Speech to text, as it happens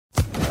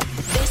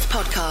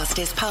podcast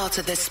is part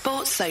of the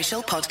Sports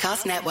Social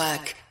Podcast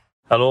Network.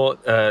 Hello,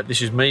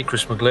 this is me,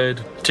 Chris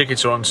McGlade.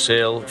 Tickets are on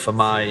sale for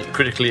my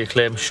critically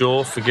acclaimed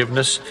show,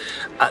 Forgiveness,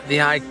 at the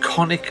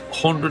iconic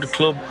 100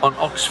 Club on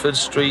Oxford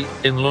Street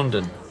in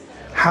London.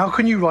 How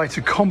can you write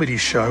a comedy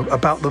show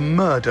about the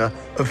murder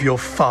of your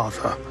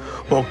father?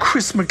 Well,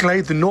 Chris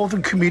McGlade, the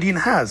Northern comedian,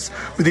 has,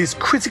 with his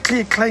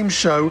critically acclaimed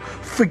show,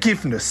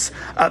 Forgiveness,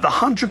 at the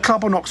 100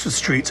 Club on Oxford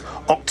Street,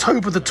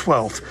 October the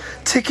 12th.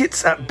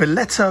 Tickets at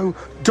biletto.co.uk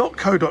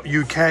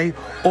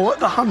or at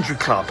the 100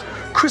 Club.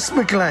 Chris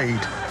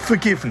McGlade,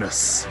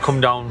 Forgiveness.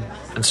 Come down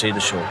and see the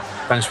show.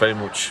 Thanks very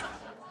much.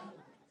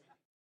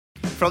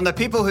 From the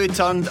people who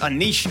turned a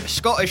niche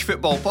Scottish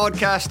football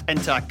podcast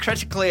into a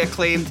critically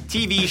acclaimed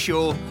TV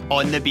show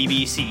on the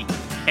BBC,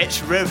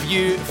 it's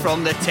Review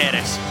from the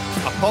Terrace,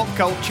 a pop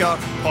culture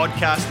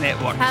podcast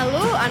network.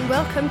 Hello and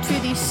welcome to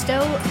the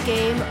Still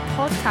Game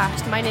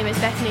podcast. My name is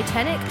Bethany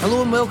Tennick.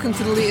 Hello and welcome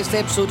to the latest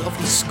episode of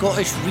the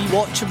Scottish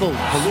Rewatchable.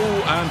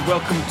 Hello and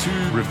welcome to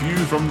Review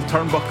from the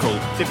Turnbuckle.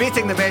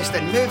 Debating the best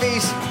in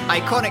movies,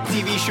 iconic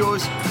TV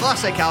shows,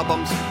 classic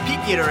albums,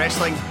 peak era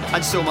wrestling,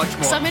 and so much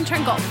more. Some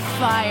intern got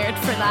fired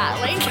for that.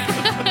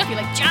 Be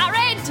like,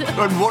 Jared!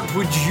 And what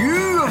would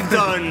you have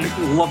done?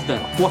 Loved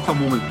it. What a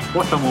moment.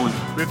 What a moment.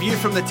 Review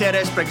from the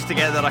Terrace brings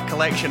together a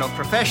collection of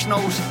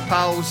professionals,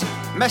 pals,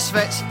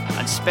 misfits,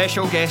 and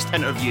special guest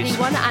interviews.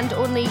 The one and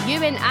only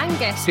Ewan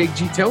Angus, Big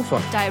G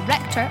Telfer,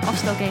 director of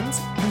Still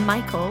Games,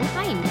 Michael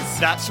Hines.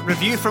 That's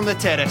Review from the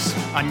Terrace,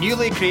 a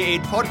newly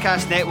created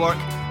podcast network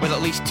with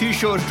at least 2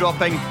 shows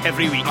dropping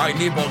every week. Aye,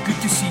 neighbour,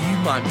 good to see you,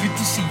 man. Good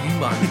to see you,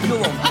 man. It's been a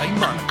long time,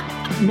 man.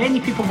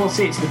 Many people will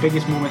say it's the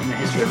biggest moment in the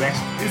history of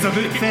wrestling. It's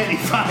about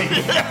 35.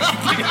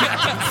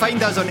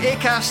 Find us on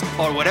Acast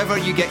or wherever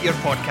you get your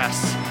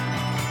podcasts.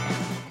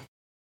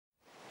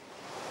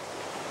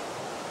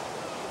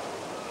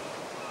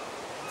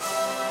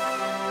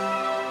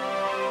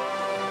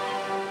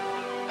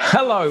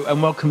 Hello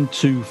and welcome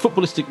to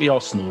Footballistically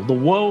Arsenal, the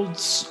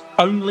world's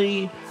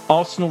only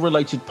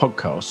Arsenal-related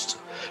podcast.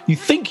 You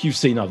think you've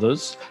seen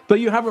others, but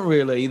you haven't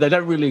really. They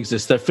don't really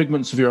exist. They're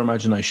figments of your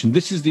imagination.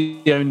 This is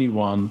the only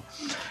one.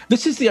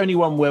 This is the only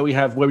one where we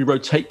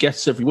rotate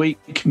guests every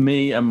week.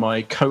 Me and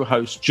my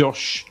co-host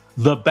Josh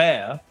the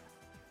Bear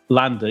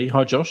Landy.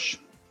 Hi, Josh.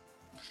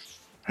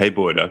 Hey,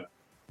 Boydo.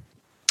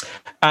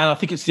 And I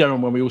think it's the only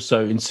one where we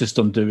also insist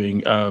on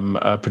doing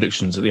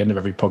predictions at the end of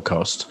every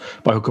podcast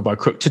by hook or by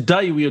crook.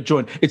 Today we are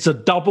joined. It's a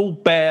double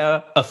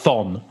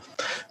bear-a-thon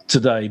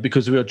today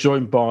because we are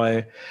joined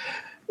by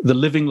the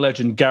living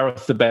legend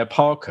Gareth the Bear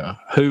Parker,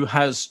 who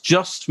has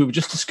we were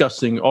just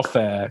discussing off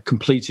air,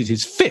 completed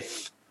his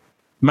 5th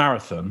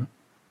marathon.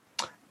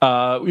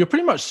 You're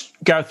pretty much,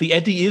 Gareth, the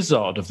Eddie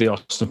Izzard of the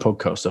Arsenal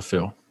podcast, I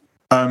feel.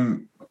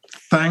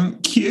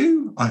 Thank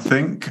you, I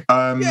think.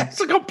 Yeah, it's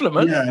a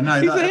compliment. Yeah,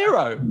 no, he's a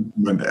hero.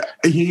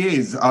 He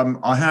is.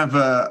 I have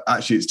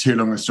actually, it's too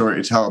long a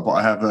story to tell, but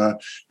I have a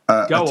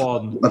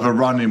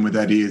run-in with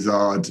Eddie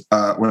Izzard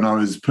when I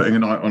was putting a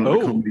night on at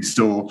the Comedy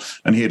Store,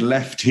 and he had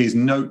left his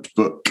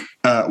notebook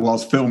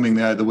whilst filming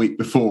there the week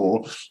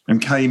before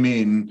and came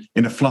in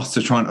a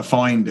fluster trying to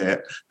find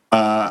it.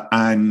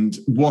 And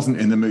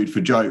wasn't in the mood for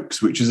jokes,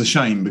 which is a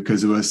shame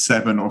because there were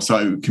 7 or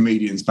so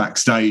comedians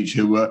backstage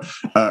who were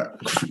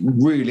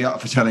really up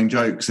for telling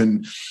jokes.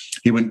 And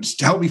he went,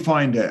 help me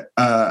find it.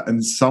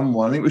 And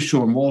someone, I think it was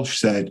Sean Walsh,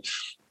 said,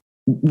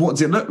 what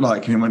does it look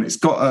like? And he went, it's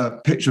got a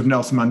picture of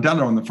Nelson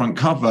Mandela on the front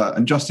cover.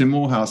 And Justin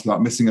Morehouse,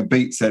 like missing a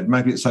beat, said,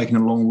 maybe it's taking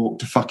a long walk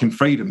to fucking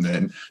freedom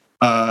then.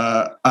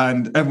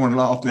 And everyone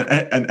laughed.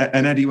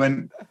 And Eddie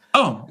went,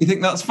 oh, you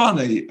think that's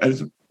funny?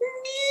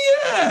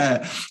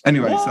 Yeah.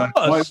 Anyway,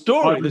 what a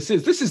story this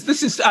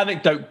is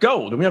anecdote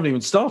gold, and we haven't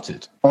even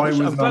started.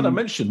 I'm glad I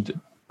mentioned it.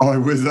 I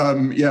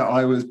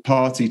was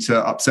party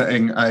to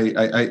upsetting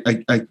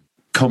a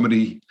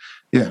comedy,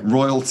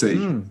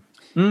 royalty.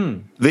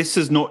 This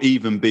has not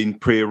even been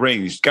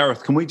prearranged.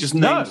 Gareth, can we just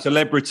name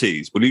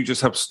celebrities? Will you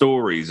just have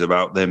stories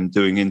about them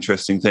doing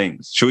interesting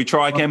things? Shall we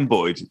try again,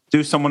 Boyd?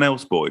 Do someone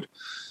else, Boyd.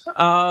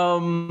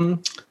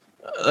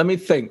 Let me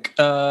think.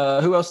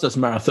 Who else does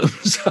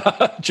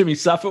marathons? Jimmy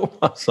Savile?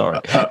 Sorry.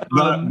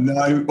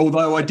 No,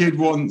 although I did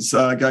once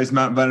go to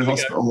Mount Vernon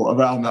Hospital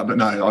around that, but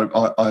no,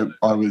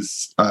 I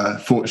was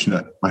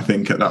fortunate, I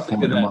think, at that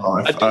point in my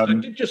life. I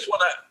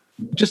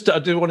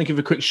do want to give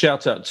a quick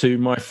shout out to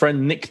my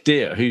friend Nick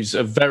Deere, who's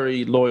a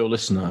very loyal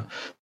listener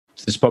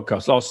to this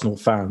podcast, Arsenal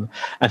fan,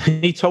 and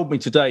he told me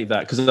today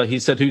that because he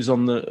said who's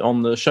on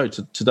the show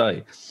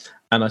today.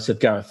 And I said,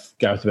 Gareth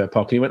the Bear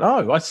Parker. He went,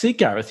 oh, I see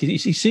Gareth. He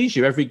sees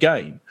you every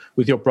game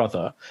with your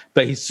brother.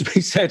 But he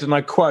said, and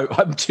I quote,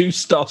 I'm too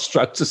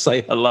starstruck to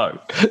say hello.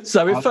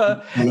 So if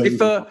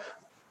a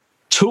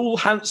tall,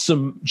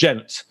 handsome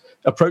gent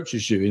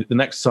approaches you the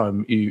next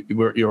time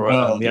you're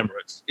on the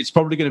Emirates, it's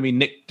probably going to be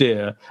Nick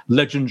Deere,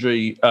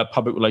 legendary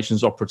public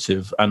relations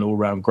operative and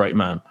all-round great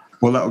man.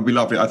 Well, that would be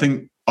lovely. I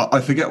think I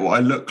forget what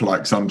I look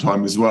like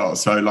sometimes as well.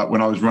 So like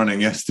when I was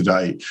running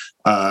yesterday,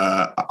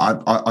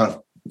 I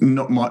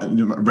not my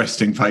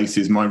resting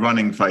face my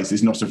running face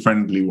is not a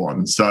friendly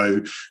one.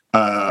 So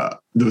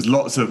there was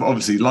lots of,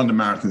 obviously London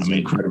Marathon is an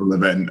incredible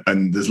event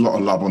and there's a lot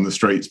of love on the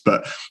streets,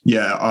 but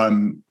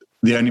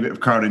the only bit of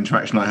crowd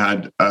interaction I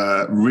had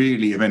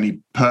really of any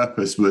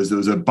purpose was there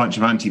was a bunch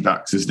of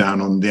anti-vaxxers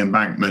down on the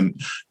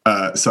embankment.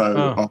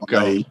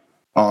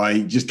 I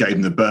just gave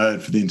them the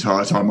bird for the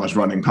entire time I was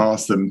running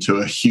past them, to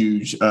a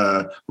huge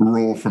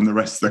roar from the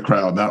rest of the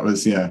crowd. That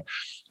was,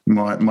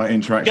 my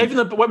interaction. Wait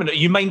a minute,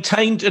 you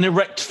maintained an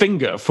erect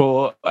finger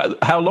for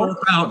how long?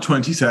 About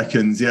 20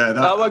 seconds,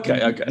 yeah.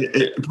 Okay.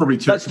 It probably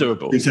took That's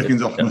doable. 2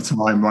 seconds off my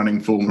time running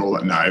form and all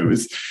that. No, it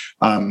was,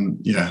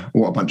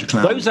 what a bunch of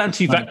clowns. Those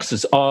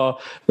anti-vaxxers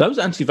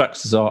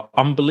are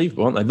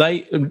unbelievable, aren't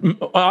they?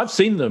 I've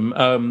seen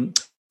them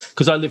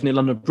because I live near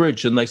London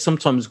Bridge, and they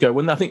sometimes go,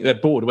 when I think they're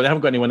bored, when they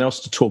haven't got anyone else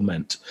to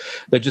torment,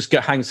 they just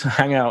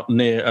hang out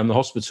near the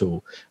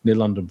hospital near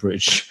London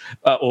Bridge,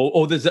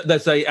 or there's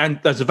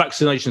a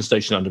vaccination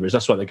station under Bridge.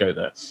 That's why they go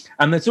there.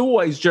 And there's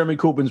always Jeremy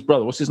Corbyn's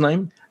brother. What's his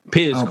name?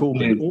 Piers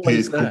Corbyn.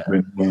 Piers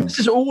Corbyn. Yeah. This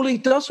is all he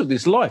does with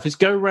his life: is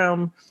go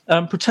around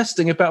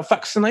protesting about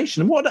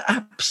vaccination. And what an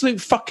absolute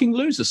fucking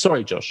loser!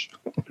 Sorry, Josh.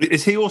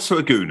 Is he also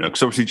a gooner?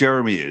 Because obviously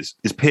Jeremy is.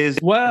 Is Piers?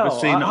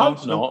 Well, I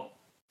hope not.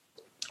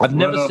 I've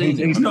never seen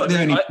him. He's not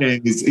the only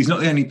Piers. He's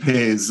not the only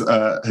Piers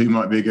who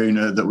might be a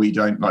gooner that we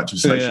don't like to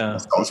associate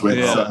ourselves with.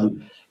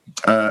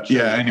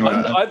 Yeah. Anyway,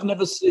 I've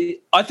never seen.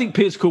 I think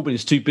Piers Corbyn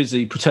is too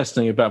busy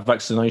protesting about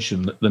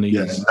vaccination than he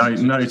is.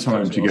 No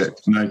time to get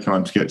to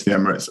the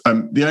Emirates.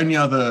 The only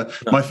other,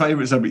 my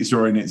favourite celebrity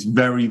story, and it's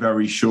very,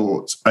 very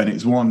short, and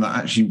it's one that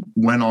actually,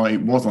 when I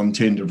was on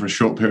Tinder for a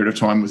short period of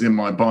time, was in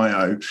my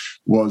bio.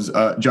 Was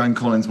Joan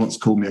Collins once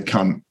called me a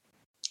cunt.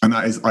 And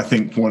that is, I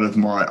think, one of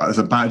as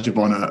a badge of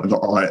honour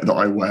that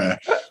I wear.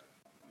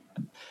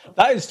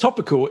 That is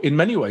topical in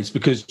many ways,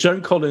 because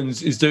Joan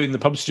Collins is doing the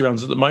publicity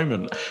rounds at the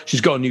moment. She's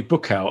got a new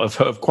book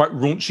out of quite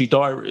raunchy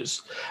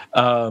diaries.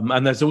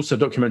 And there's also a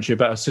documentary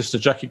about her sister,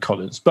 Jackie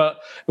Collins. But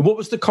what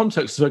was the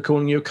context of her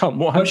calling you a cunt?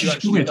 What have you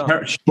actually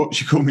done?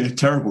 She called me a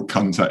terrible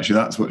cunt, actually.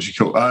 That's what she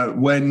called.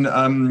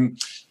 When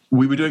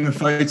we were doing a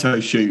photo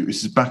shoot,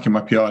 this is back in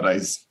my PR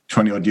days,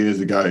 20-odd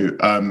years ago,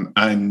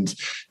 and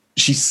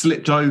she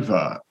slipped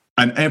over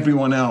and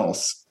everyone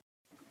else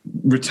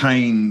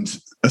retained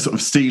a sort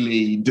of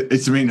steely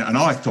demeanor, and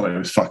I thought it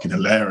was fucking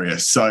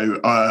hilarious. So,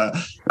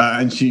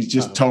 and she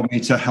just told me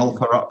to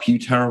help her up, you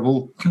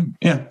terrible.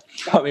 Yeah.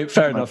 I mean,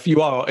 fair enough.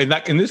 You are,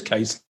 in this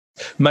case,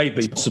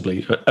 maybe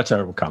possibly a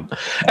terrible cunt.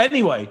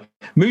 Anyway,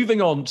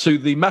 moving on to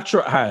the matter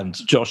at hand,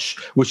 Josh,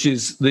 which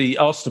is the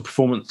Arsenal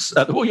performance.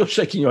 You're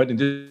shaking your head in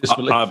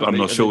disbelief. I'm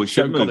not sure we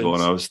should move on.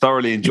 I was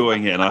thoroughly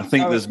enjoying it, and I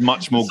think there's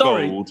much more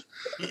gold.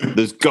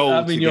 There's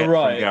gold to get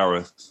from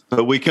Gareth.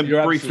 But we can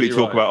briefly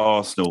talk about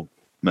Arsenal,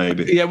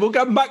 maybe. Yeah, we'll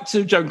go back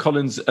to Joan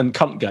Collins and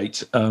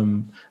Cuntgate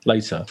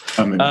later.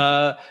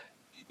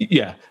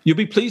 Yeah, you'll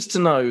be pleased to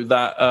know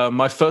that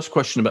my first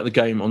question about the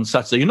game on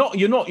Saturday.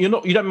 You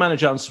don't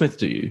manage Alan Smith,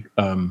 do you,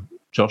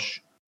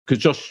 Josh?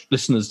 Because Josh,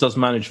 listeners, does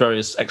manage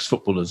various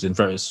ex-footballers in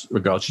various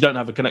regards. You don't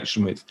have a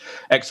connection with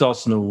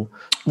ex-Arsenal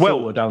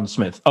forward Alan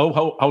Smith. Oh,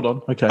 hold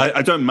on. Okay,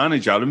 I don't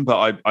manage Alan,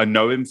 but I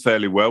know him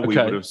fairly well. Okay. We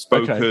would have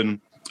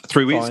spoken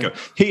 3 weeks ago.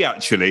 He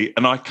actually,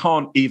 and I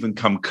can't even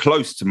come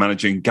close to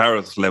managing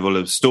Gareth's level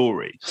of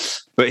story,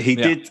 but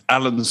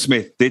Alan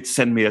Smith did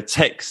send me a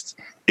text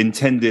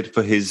intended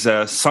for his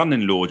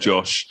son-in-law,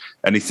 Josh,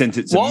 and he sent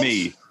it to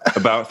me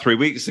about 3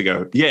 weeks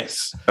ago.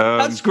 Yes.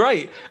 That's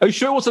great. Are you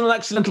sure it wasn't an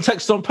accidental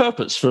text on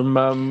purpose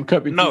from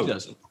Kirby? No.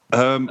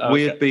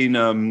 We had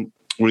been...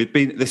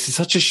 This is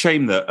such a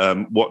shame that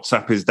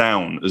WhatsApp is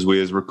down as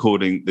we're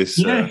recording this.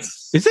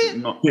 Yes. Is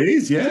it? It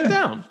is, yeah. Is it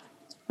down?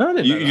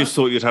 You just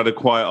thought you'd had a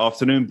quiet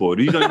afternoon, boy.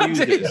 You don't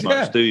use it as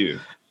much, do you?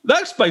 That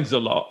explains a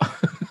lot.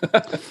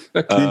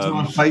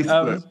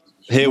 Facebook.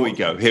 Here we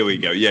go.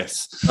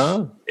 Yes.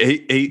 Oh.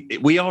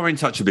 We are in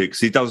touch a bit because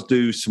he does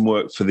do some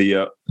work for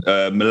the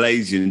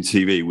Malaysian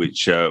TV,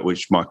 which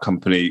my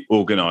company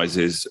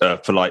organises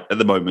for, like, at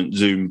the moment,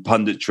 Zoom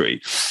punditry.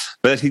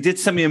 But he did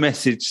send me a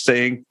message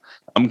saying,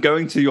 "I'm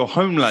going to your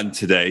homeland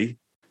today,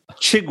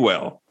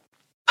 Chigwell."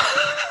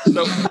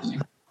 So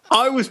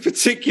I was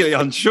particularly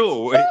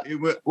unsure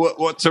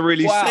what to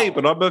really say,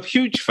 but I'm a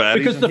huge fan.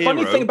 Because the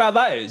funny thing about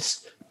that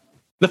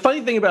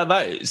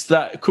is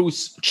that, of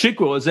course,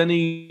 Chigwell, as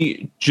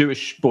any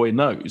Jewish boy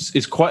knows,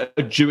 is quite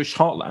a Jewish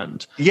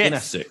heartland in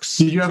Essex.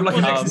 Did you have like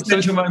an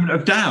existential moment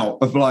of doubt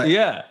of like,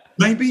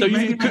 maybe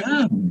I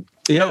am?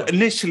 Yeah. No,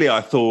 initially,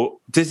 I thought,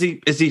 has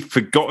he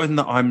forgotten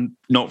that I'm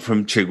not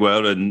from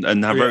Chigwell and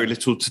have very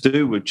little to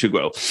do with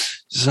Chigwell?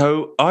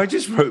 So I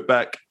just wrote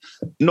back,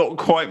 "Not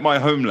quite my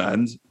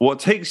homeland. What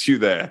takes you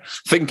there?"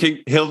 Thinking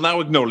he'll now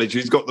acknowledge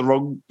he's got the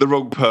wrong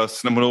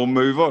person and we'll all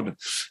move on.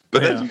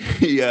 But then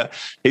he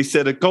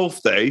said a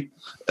golf day,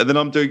 and then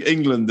I'm doing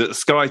England at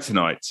Sky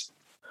tonight.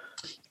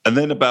 And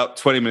then about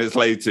 20 minutes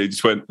later, he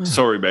just went,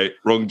 "Sorry, mate,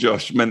 wrong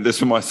Josh. Meant this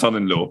for my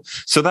son-in-law."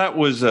 So that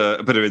was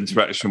a bit of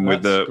interaction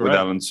with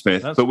Alan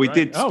Smith. But we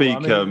did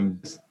speak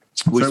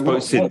We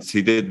spoke since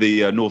he did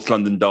the North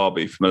London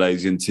derby for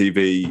Malaysian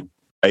TV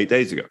 8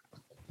 days ago.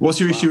 What's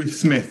your issue with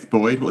Smith,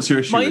 Boyd? What's your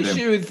issue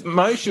with him?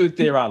 My issue with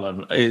Dear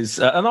Alan is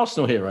an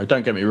Arsenal hero.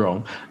 Don't get me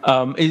wrong.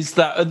 Is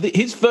that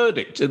his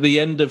verdict at the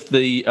end of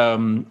the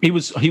he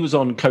was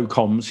on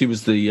co-coms. He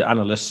was the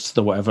analyst,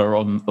 the whatever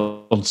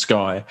on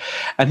Sky,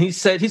 and he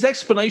said his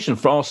explanation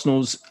for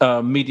Arsenal's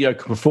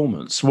mediocre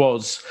performance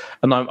was,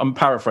 and I'm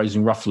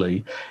paraphrasing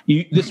roughly,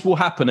 this will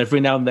happen every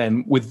now and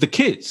then with the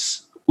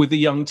kids. With the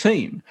young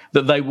team,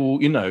 that they will,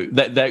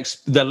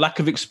 their lack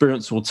of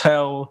experience will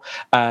tell,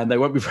 and they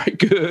won't be very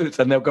good,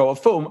 and they'll go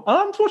off form. And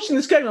I'm watching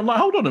this game, I'm like,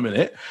 hold on a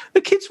minute,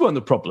 the kids weren't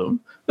the problem.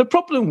 The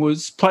problem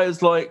was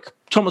players like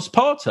Thomas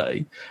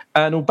Partey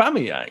and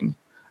Aubameyang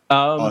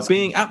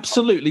being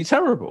absolutely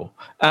terrible,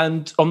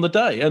 and on the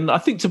day. And I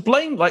think to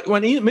blame, like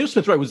when Emile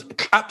Smith-Rowe was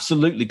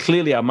absolutely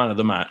clearly our man of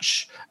the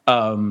match,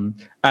 and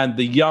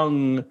the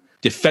young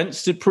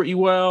defence did pretty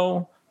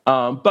well.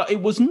 But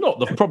it was not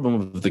the problem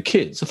of the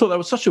kids. I thought that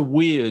was such a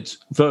weird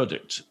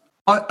verdict.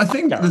 I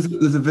think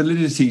there's a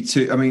validity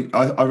to... I mean,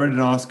 I read an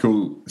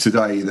article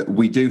today that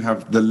we do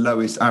have the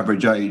lowest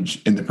average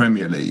age in the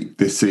Premier League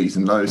this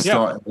season, lowest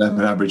starting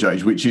 11 average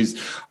age, which is,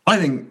 I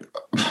think...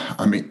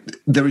 I mean,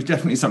 there is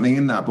definitely something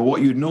in that, but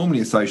what you'd normally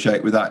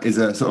associate with that is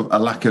a sort of a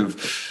lack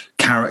of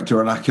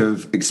character, a lack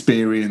of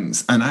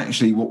experience. And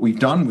actually what we've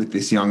done with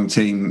this young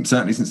team,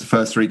 certainly since the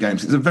first 3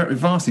 games, it's a very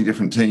vastly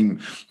different team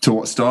to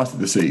what started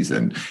the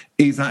season.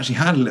 He's actually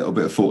had a little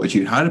bit of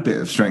fortitude, had a bit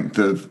of strength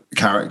of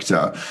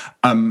character.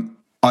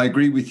 I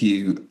agree with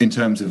you in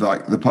terms of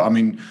like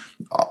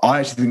I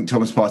actually think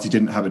Thomas Partey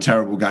didn't have a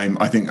terrible game.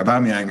 I think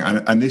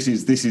Aubameyang, and this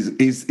is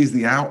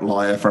the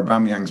outlier for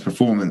Aubameyang's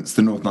performance,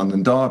 the North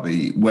London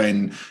derby,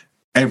 when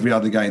every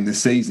other game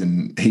this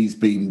season he's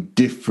been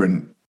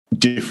different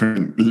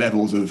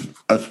levels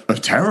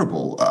of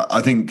terrible.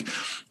 I think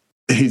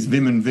his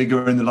vim and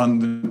vigour in the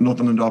North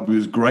London derby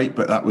was great,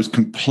 but that was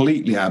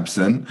completely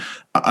absent.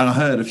 And I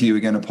heard a few,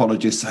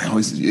 apologists say,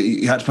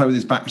 he had to play with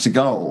his back to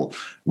goal.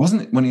 It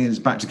wasn't when he had his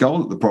back to goal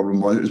that the problem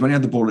was. It was when he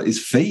had the ball at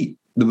his feet.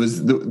 There was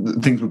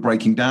things were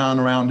breaking down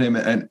around him.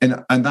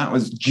 And that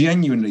was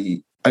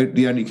genuinely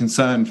the only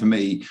concern for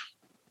me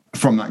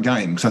from that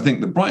game. Because I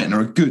think that Brighton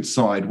are a good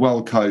side,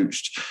 well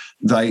coached.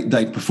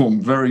 They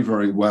performed very,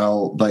 very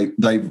well.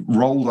 They've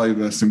rolled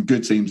over some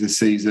good teams this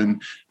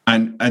season.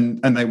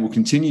 And they will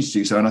continue to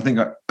do so. And I think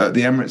at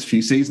the Emirates a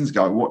few seasons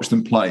ago, I watched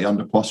them play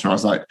under Potter,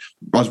 and I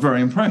was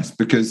very impressed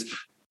because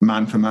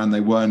man for man, they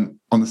weren't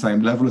on the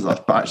same level as us.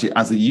 But actually,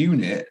 as a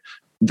unit,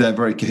 they're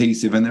very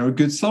cohesive and they're a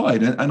good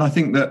side. And I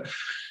think that,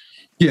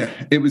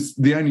 it was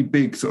the only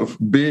big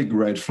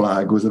red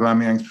flag was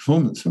Aubameyang's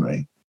performance for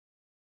me.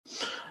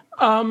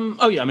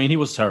 He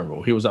was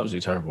terrible. He was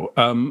absolutely terrible.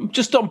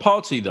 Just on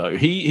Partey though,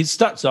 his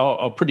stats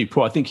are pretty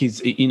poor. I think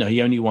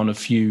he only won a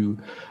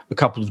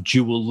couple of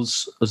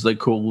duels, as they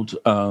called,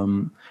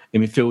 in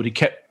midfield.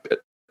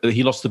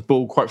 He lost the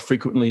ball quite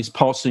frequently. His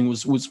passing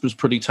was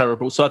pretty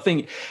terrible. So I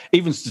think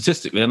even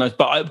statistically, watching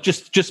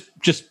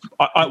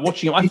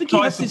him, I think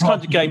he has these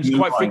kinds of games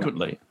quite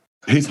frequently.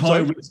 His high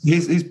risk,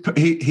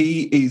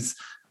 he is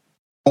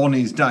on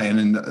his day, and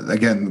then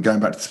again going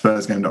back to the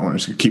Spurs game, don't want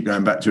to keep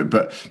going back to it,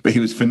 but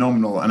he was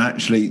phenomenal, and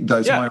actually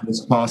those high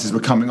risk passes were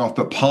coming off,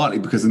 but partly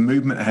because the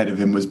movement ahead of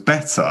him was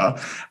better,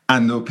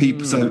 and there were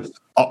people. So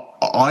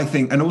I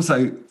think, and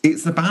also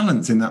it's the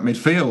balance in that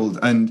midfield,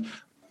 and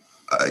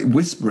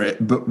whisper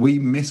it, but we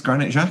missed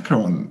Granit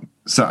Xhaka on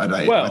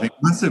Saturday. Well, I think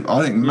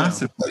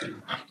massively,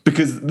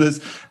 because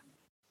there's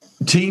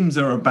teams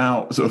are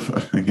about sort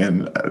of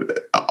again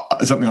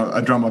something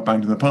I drum my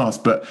banged in the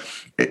past, but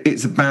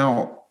it's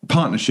about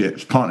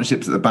partnerships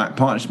at the back,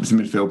 partnerships in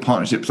midfield,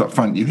 partnerships up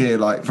front. You hear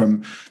like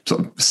from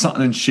sort of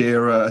Sutton and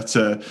Shearer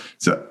to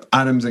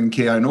Adams and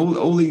Keown,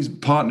 all these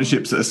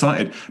partnerships that are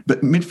cited.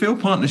 But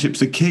midfield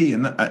partnerships are key,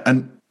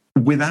 and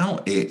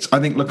without it, I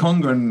think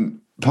Lokonga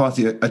and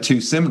Partey are too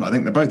similar. I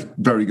think they're both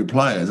very good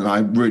players, and I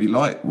really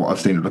like what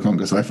I've seen of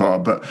Lokonga so far.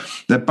 But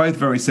they're both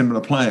very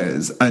similar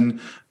players, and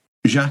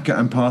Xhaka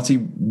and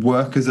Partey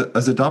work as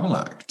a double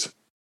act.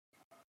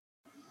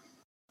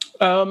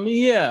 I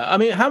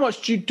mean, how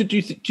much do you think?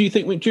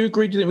 Do you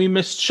agree? Do you think we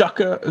missed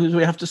Xhaka? Do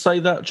we have to say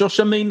that, Josh?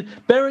 I mean,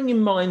 bearing in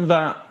mind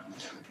that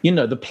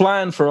the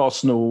plan for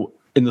Arsenal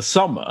in the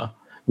summer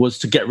was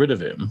to get rid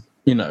of him.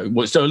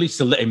 So at least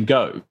to let him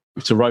go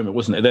to Roma,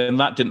 wasn't it? Then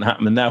that didn't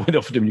happen, and now we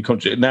offered him a new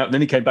contract. Then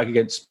he came back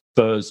against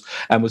Spurs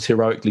and was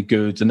heroically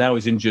good, and now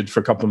he's injured for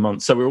a couple of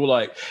months. So we're all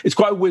like, it's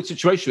quite a weird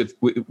situation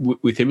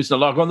with him. It's not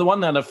like, on the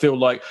one hand, I feel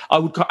like I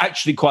would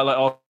actually quite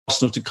like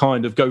Arsenal to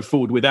kind of go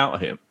forward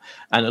without him,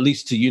 and at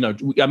least to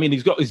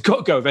he's got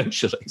to go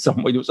eventually,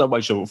 some way,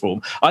 shape or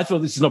form. I thought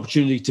this is an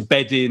opportunity to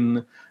bed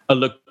in a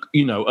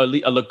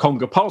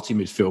Lokonga Partey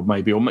midfield,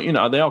 maybe, or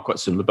they are quite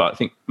similar, but I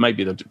think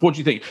maybe. What do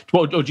you think?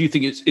 Or do you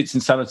think it's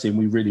insanity and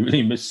we really,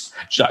 really miss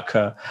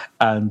Xhaka,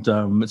 and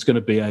it's going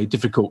to be a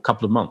difficult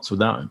couple of months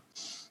without him?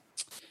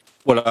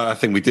 Well, I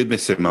think we did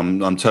miss him.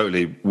 I'm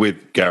totally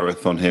with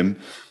Gareth on him.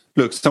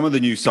 Look, some of the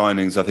new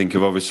signings, I think,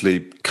 have obviously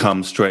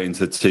come straight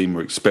into the team.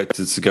 We're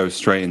expected to go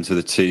straight into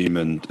the team,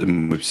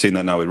 and we've seen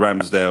that now with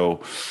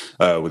Ramsdale,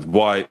 with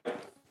White,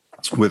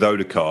 with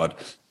Odegaard.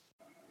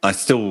 I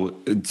still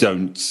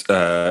don't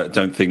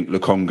think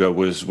Lokonga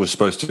was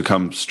supposed to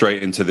come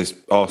straight into this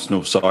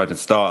Arsenal side and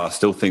start. I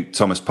still think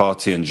Thomas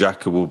Partey and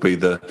Xhaka will be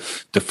the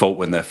default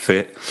when they're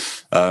fit.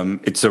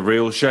 It's a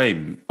real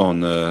shame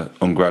on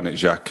Granit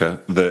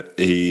Xhaka that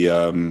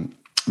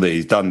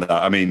he's done that.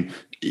 I mean,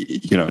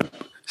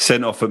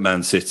 sent off at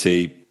Man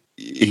City,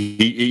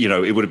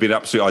 it would have been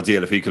absolutely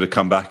ideal if he could have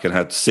come back and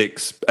had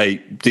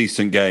 6-8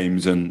 decent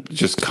games and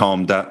just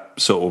calmed that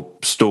sort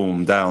of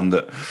storm down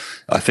that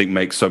I think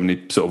makes so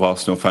many sort of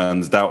Arsenal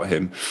fans doubt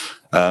him.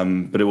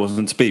 But it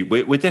wasn't to be.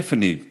 We're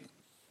definitely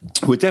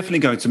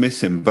going to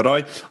miss him. But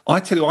I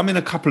tell you, I'm in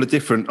a couple of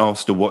different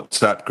Arsenal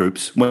WhatsApp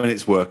groups when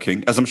it's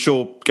working, as I'm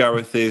sure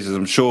Gareth is, as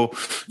I'm sure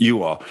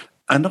you are.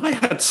 And I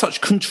had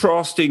such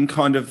contrasting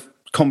kind of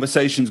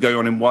conversations going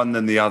on in one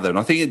than the other. And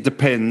I think it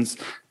depends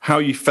how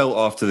you felt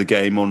after the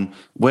game on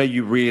where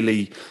you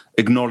really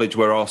acknowledge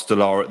where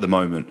Arsenal are at the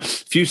moment.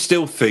 If you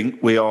still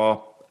think we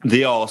are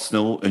the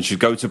Arsenal and should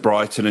go to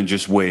Brighton and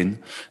just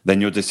win,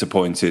 then you're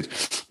disappointed.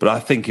 But I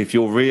think if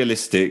you're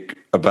realistic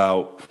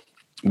about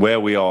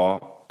where we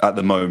are at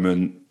the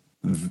moment,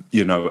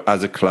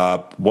 as a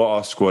club, what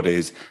our squad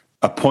is,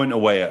 a point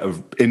away at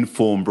an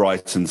informed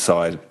Brighton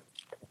side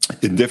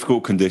in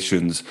difficult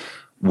conditions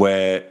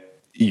where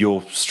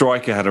your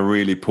striker had a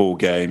really poor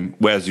game,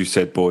 where, as you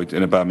said, Boyd,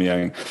 in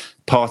Aubameyang,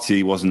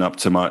 Partey wasn't up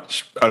to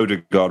much,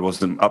 Odegaard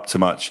wasn't up to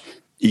much.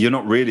 You're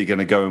not really going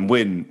to go and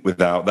win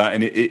without that.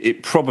 And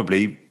it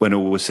probably, when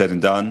all was said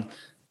and done,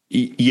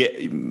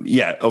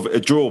 a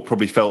draw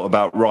probably felt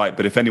about right.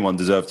 But if anyone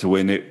deserved to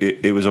win,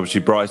 it was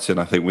obviously Brighton,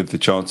 I think, with the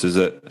chances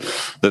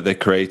that they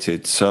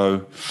created.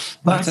 So,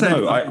 I don't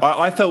know.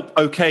 I felt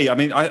okay. I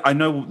mean, I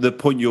know the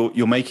point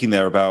you're making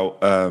there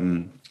about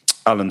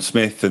Alan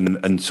Smith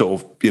and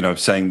sort of,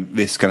 saying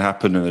this can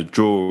happen in a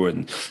draw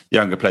and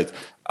younger players.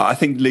 I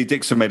think Lee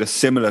Dixon made a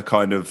similar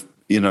kind of,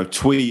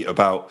 tweet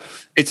about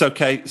it's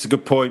okay, it's a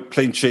good point,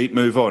 clean sheet,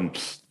 move on.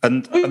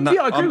 And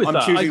I agree with that.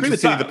 I'm choosing to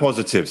see the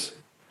positives.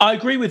 I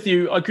agree with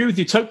you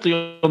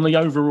totally on the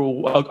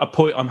overall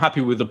point. I'm happy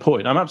with the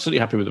point. I'm absolutely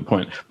happy with the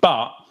point.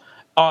 But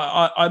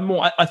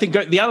I think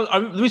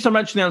the reason I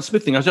mentioned the Alan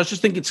Smith thing, I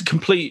just think it's a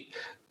complete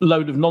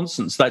load of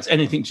nonsense that's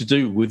anything to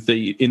do with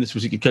in this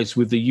particular case,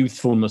 with the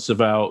youthfulness of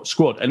our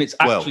squad. And it's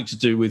actually to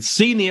do with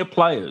senior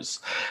players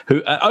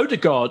who,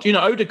 Odegaard,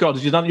 Odegaard,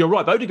 as you're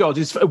right, but Odegaard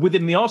is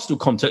within the Arsenal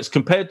context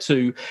compared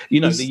to,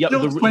 he's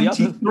still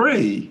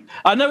 23.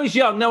 I know he's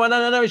young. No, I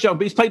know he's young,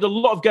 but he's played a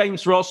lot of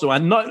games for Arsenal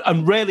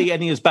and rarely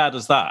any as bad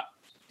as that.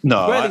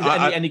 No,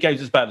 rarely any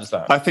games as bad as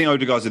that. I think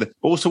Odegaard's in there.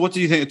 Also, what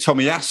do you think of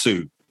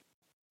Tomiyasu?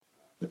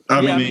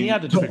 I mean, he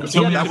had a difficult.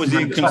 That was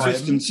the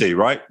inconsistency,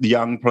 right? The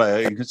young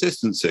player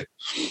inconsistency.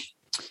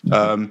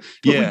 I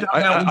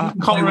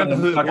can't remember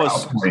who it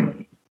was.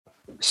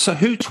 So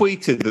who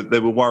tweeted that they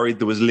were worried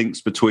there was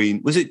links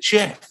between? Was it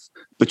Jeff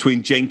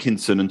between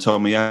Jenkinson and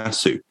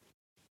Tomiyasu?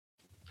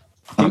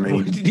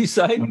 What did he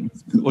say?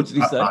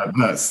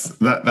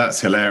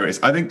 That's hilarious.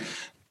 I think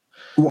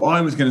what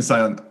I was going to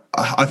say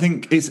I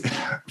think it's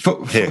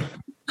here.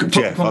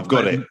 Jeff, I've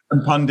got it.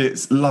 And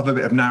pundits love a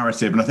bit of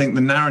narrative, and I think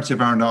the narrative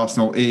around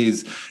Arsenal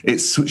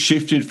it's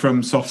shifted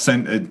from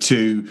soft-centered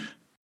to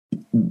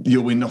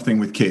you'll win nothing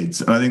with kids.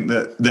 And I think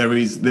that there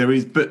is,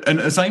 but and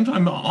at the same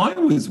time, I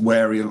was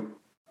wary of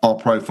our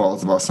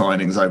profiles of our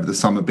signings over the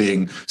summer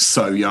being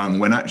so young,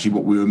 when actually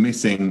what we were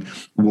missing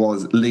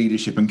was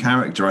leadership and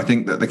character. I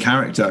think that the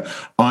character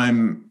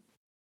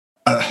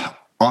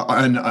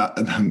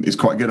it's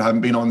quite good. I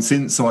haven't been on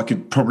since, so I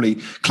could probably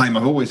claim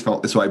I've always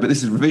felt this way, but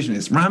this is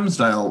revisionist.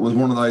 Ramsdale was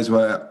one of those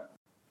where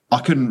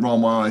I couldn't roll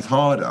my eyes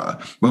harder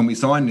when we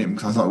signed him,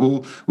 because I was like,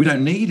 well, we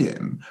don't need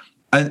him.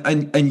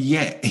 And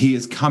yet he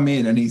has come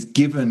in and he's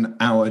given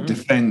our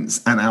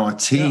defence and our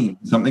team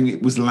something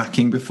it was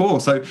lacking before.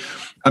 So,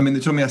 I mean, the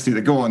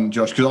Tomiyasu, go on,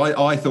 Josh, because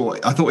I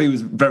thought he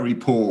was very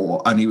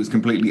poor and he was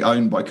completely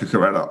owned by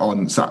Cucurella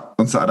on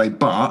Saturday,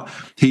 but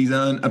he's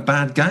earned a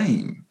bad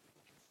game.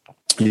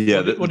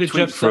 Yeah, the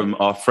tweet from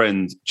our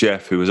friend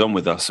Jeff, who was on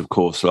with us, of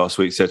course, last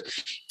week, said,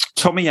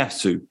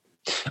 Tomiyasu,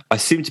 I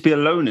seem to be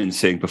alone in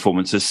seeing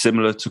performances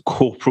similar to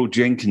Corporal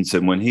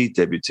Jenkinson when he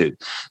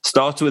debuted.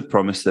 Started with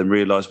promise, then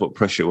realised what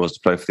pressure it was to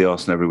play for the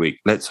Arsenal every week.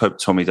 Let's hope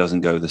Tommy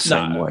doesn't go the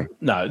same way.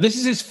 No, this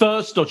is his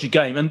first dodgy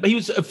game, and he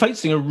was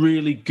facing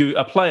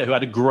a player who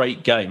had a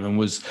great game and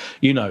was,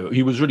 he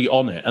was really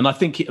on it. And I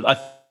think he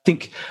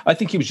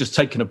was just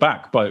taken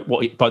aback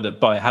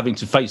by having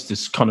to face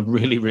this kind of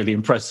really, really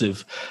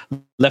impressive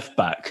left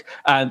back,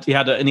 and he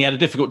had a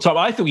difficult time.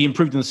 I thought he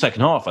improved in the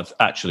second half.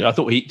 Actually, I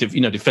thought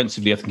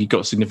defensively, I think he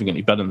got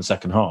significantly better in the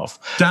second half.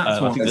 That's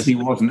why he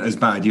wasn't as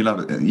bad. You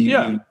love it. He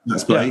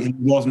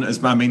wasn't as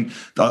bad. I mean,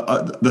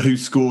 the who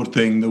scored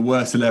thing, the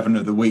worst 11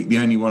 of the week. The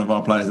only one of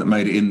our players that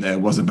made it in there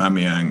was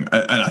Aubameyang,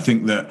 and I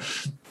think that.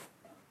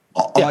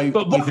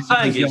 But what I'm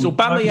saying is,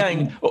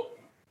 Aubameyang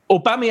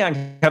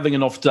having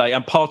an off day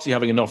and Partey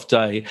having an off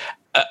day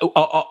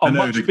are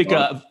much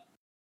bigger.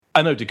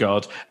 And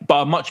Odegaard, but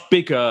are much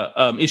bigger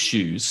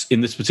issues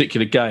in this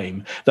particular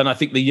game than I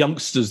think the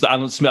youngsters that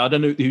Alan Smith, I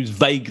don't know who's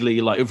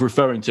vaguely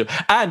referring to.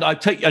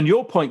 And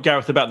your point,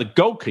 Gareth, about the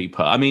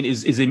goalkeeper, I mean,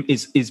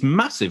 is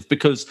massive,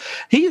 because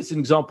he is an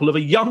example of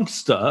a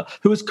youngster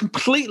who has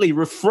completely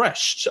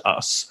refreshed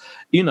us,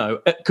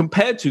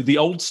 compared to the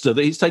oldster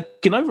that he's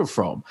taken over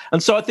from.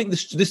 And so I think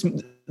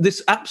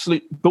this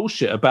absolute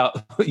bullshit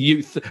about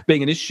youth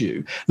being an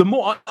issue, the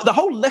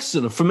whole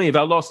lesson for me of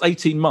our last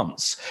 18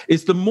 months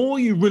is the more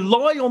you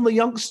rely on the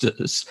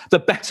youngsters, the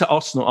better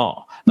Arsenal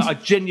are. I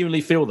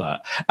genuinely feel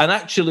that. And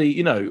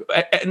actually,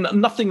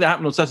 nothing that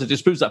happened on Saturday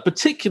disproves that.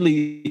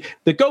 Particularly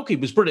the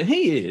goalkeeper's brilliant.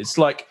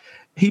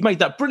 He made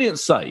that brilliant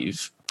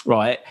save,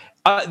 right?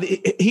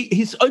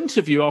 His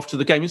interview after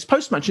the game, his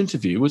post-match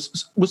interview,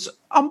 was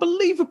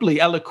unbelievably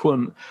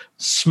eloquent,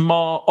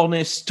 smart,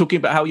 honest, talking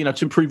about how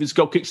to improve his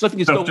goal kicks. I think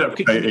his goal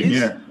kicks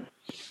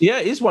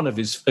is one of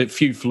his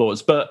few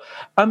flaws. But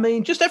I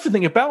mean, just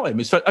everything about him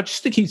is. I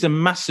just think he's a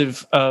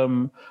massive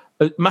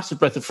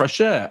breath of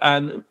fresh air,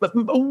 and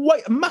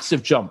a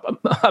massive jump.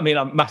 I mean,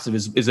 massive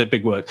is a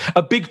big word.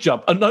 A big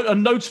jump, a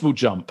notable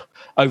jump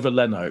over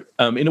Leno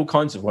in all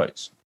kinds of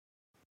ways.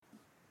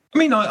 I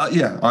mean, I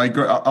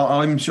agree.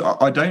 I'm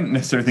sure. I don't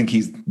necessarily think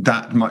he's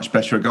that much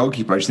better a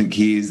goalkeeper. I just think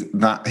he's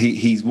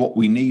what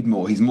we need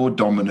more. He's more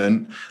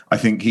dominant. I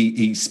think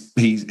he's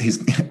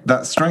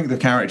that strength of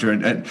character,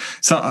 and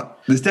so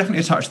there's definitely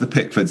a touch of the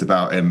Pickfords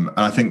about him.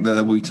 And I think that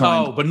there'll be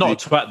times. Oh, but not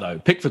a twat though.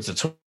 Pickford's a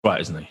twat,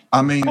 isn't he?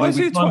 I mean, is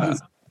he a twat?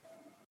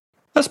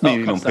 That's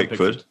meaning on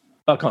Pickford.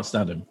 I can't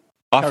stand him.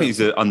 I think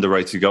he's an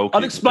underrated goalkeeper.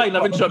 I'll explain.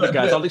 I've interrupted,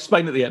 guys. I'll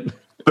explain at the end.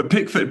 But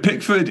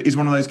Pickford is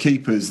one of those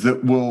keepers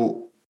that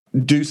will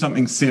do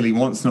something silly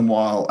once in a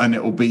while, and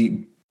it will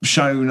be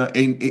shown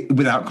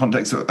without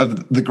context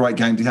of the great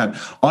games he had.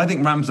 I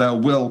think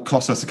Ramsdale will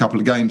cost us a couple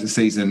of games this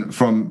season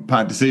from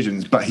bad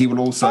decisions, but he will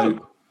also,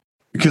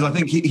 because I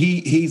think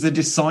he's a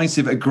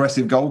decisive,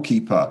 aggressive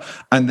goalkeeper,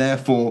 and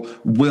therefore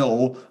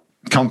will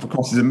come for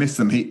crosses and miss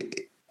them.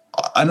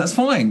 And that's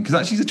fine, because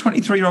actually he's a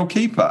 23-year-old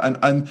keeper.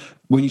 And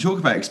when you talk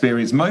about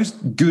experience,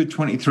 most good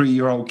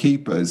 23-year-old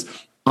keepers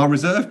are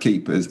reserve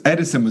keepers.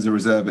 Edison was a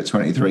reserve at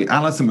 23.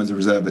 Alisson was a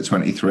reserve at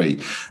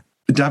 23.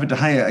 David De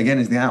Gea, again,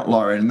 is the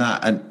outlier in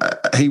that. And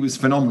he was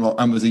phenomenal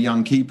and was a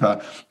young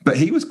keeper. But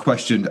he was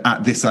questioned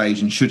at this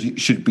age and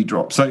should be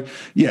dropped. So,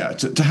 yeah,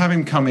 to have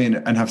him come in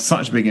and have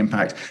such a big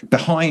impact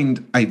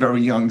behind a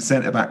very young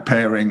centre-back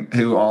pairing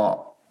who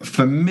are,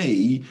 for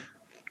me,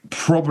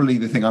 probably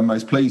the thing I'm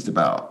most pleased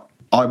about.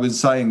 I was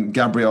saying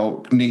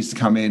Gabriel needs to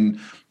come in.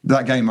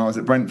 That game I was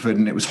at Brentford,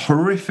 and it was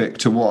horrific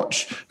to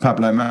watch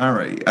Pablo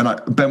Mari. And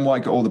Ben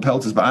White got all the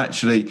pelters, but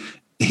actually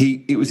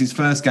it was his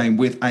first game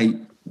with a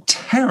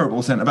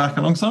terrible centre-back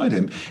alongside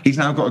him. He's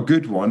now got a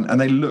good one, and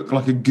they look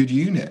like a good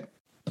unit.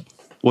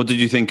 What did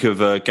you think of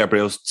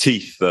Gabriel's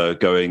teeth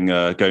going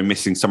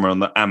missing somewhere on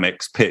the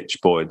Amex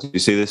pitch, Boyd? Did you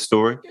see this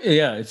story?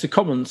 Yeah, it's a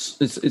common.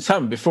 It's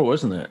happened before,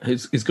 isn't it?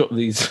 He's got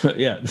these.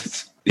 Yeah.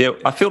 Yeah,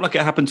 I feel like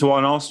it happened to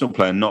an Arsenal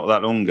player not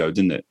that long ago,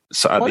 didn't it?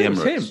 At the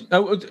Emirates. It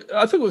was him.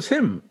 I thought it was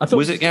him.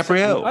 Was it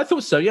Gabriel? I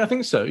thought so. Yeah, I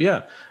think so.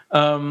 Yeah.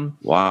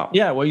 Wow.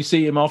 Yeah, well, you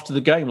see him after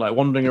the game,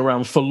 wandering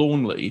around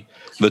forlornly.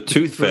 The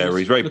tooth fairy.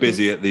 He's very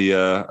busy at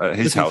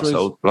his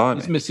household.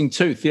 His missing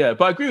tooth. Yeah,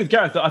 but I agree with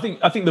Gareth. I think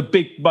the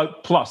big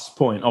plus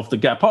point of the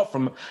game, apart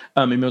from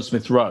Emile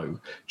Smith-Rowe,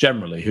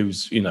 generally,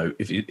 who's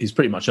he's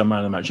pretty much our man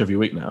of the match every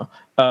week now,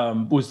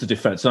 was the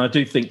defence, and I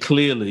do think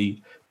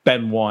clearly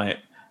Ben White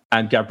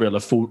and Gabriel are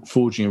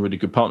forging a really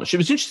good partnership.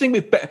 It's interesting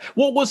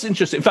what was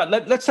interesting. In fact,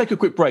 let's take a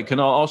quick break,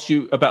 and I'll ask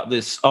you about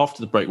this after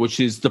the break,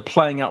 which is the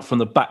playing out from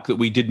the back that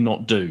we did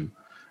not do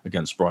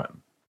against Brighton.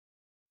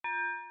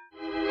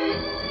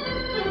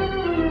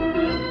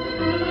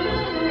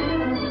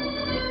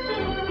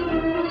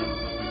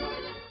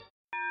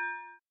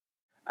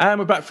 And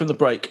we're back from the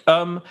break.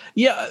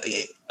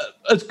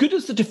 As good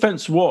as the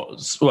defence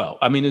was,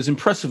 as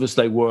impressive as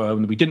they were,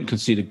 and we didn't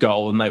concede a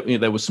goal, and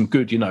there was some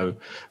good,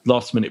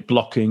 last-minute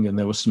blocking, and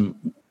there was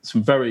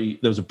there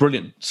was a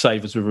brilliant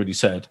save, as we've already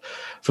said,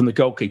 from the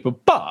goalkeeper.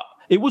 But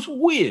it was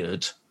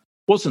weird,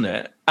 wasn't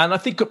it? And I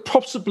think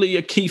possibly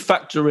a key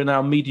factor in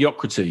our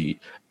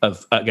mediocrity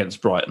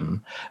against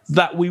Brighton,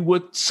 that we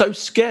were so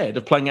scared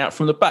of playing out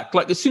from the back.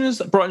 Like, as soon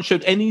as Brighton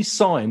showed any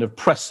sign of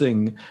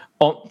pressing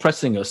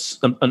us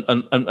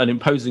and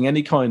imposing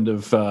any kind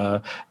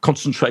of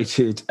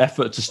concentrated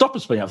effort to stop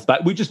us playing out from the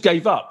back, we just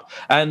gave up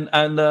and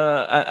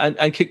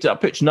kicked it up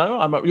pitch.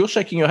 No, you're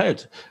shaking your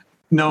head.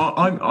 No,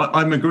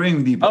 I'm agreeing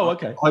with you. Oh,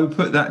 okay. I would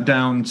put that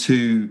down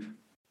to.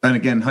 And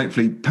again,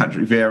 hopefully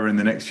Patrick Vieira and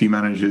the next few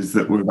managers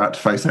that we're about to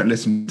face don't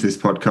listen to this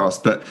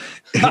podcast. But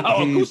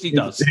of course he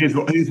does. Here's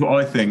what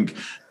I think.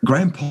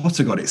 Graham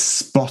Potter got it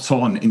spot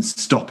on in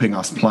stopping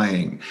us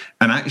playing.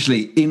 And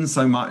actually, in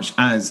so much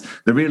as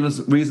the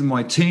reason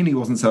why Tierney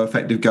wasn't so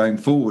effective going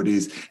forward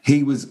is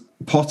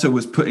Potter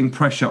was putting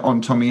pressure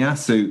on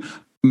Tomiyasu,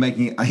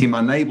 making him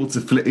unable to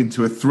flip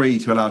into a 3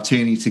 to allow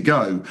Tierney to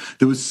go.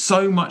 There was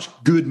so much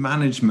good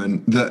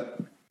management that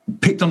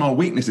picked on our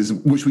weaknesses,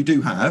 which we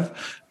do have,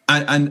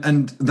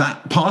 and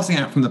that passing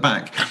out from the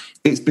back,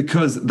 it's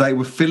because they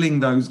were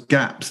filling those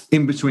gaps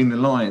in between the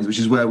lines, which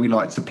is where we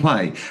like to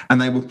play. And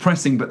they were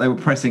pressing, but they were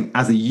pressing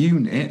as a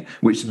unit,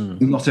 which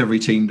not every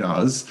team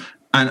does.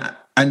 And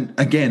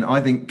again,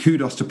 I think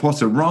kudos to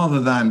Potter, rather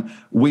than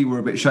we were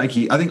a bit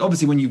shaky. I think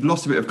obviously when you've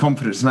lost a bit of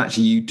confidence and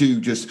actually you do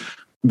just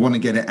want to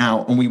get it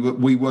out, and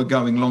we were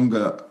going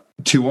longer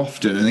too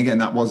often. And again,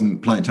 that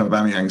wasn't playing to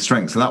Aubameyang's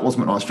strength. So that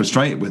wasn't when I was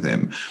frustrated with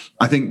him.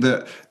 I think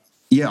that,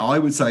 I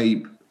would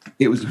say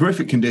it was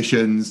horrific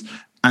conditions.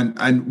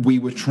 And we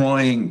were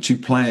trying to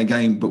play a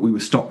game, but we were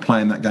stopped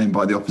playing that game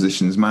by the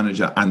opposition's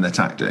manager and their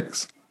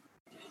tactics.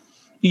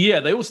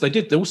 Yeah, they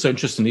did also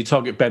interestingly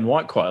target Ben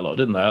White quite a lot,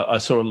 didn't they? I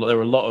saw there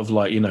were a lot of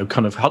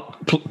kind of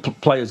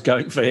players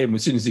going for him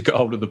as soon as he got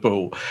hold of the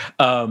ball,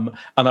 and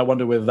I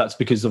wonder whether that's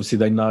because obviously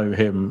they know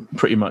him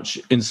pretty much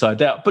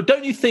inside out. But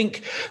don't you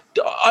think?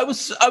 I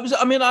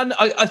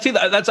think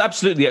that's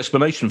absolutely the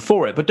explanation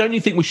for it. But don't you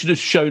think we should have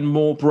shown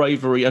more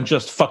bravery and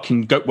just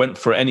fucking went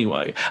for it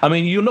anyway? I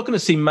mean, you're not going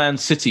to see Man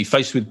City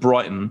faced with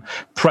Brighton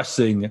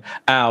pressing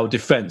our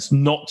defence,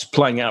 not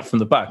playing out from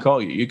the back,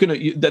 are you?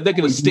 They're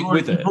going to stick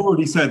with it.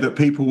 Said that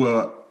people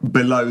were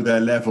below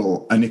their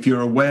level, and if you're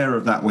aware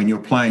of that when you're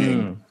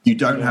playing, you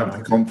don't have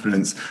the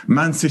confidence.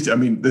 Man City, I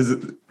mean, there's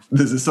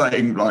a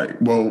saying like,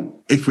 well,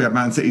 if we had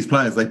Man City's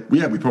players,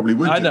 we probably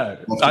would. I know.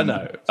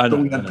 But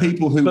we had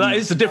people who. But that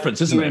is the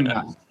difference, isn't it?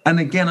 And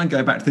again, I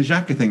go back to the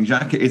Xhaka thing.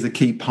 Xhaka is a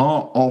key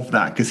part of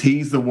that because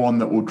he's the one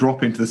that will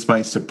drop into the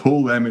space to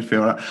pull their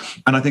midfielder.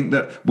 And I think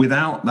that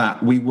without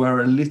that, we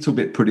were a little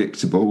bit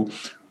predictable.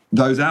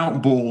 Those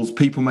out balls,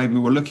 people maybe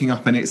were looking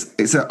up, and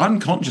it's an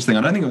unconscious thing.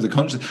 I don't think it was a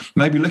conscious.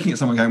 Maybe looking at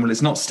someone going, well,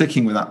 it's not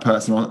sticking with that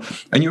person.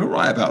 And you were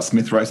right about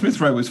Smith Rowe. Smith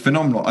Rowe was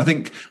phenomenal. I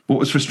think what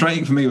was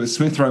frustrating for me was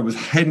Smith Rowe was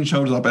head and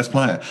shoulders our best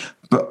player,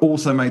 but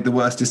also made the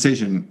worst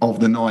decision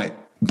of the night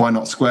by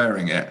not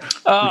squaring it.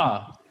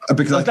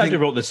 Because I'm glad you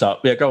brought this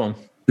up. Yeah, go on.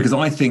 Because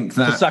I think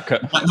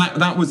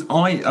that was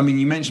I mean,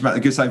 you mentioned about the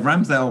good save.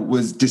 Ramsdale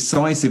was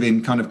decisive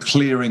in kind of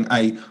clearing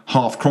a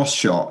half cross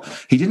shot.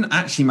 He didn't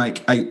actually make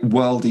a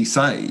worldy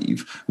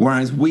save,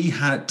 whereas we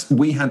had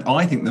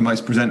I think the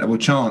most presentable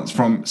chance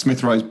from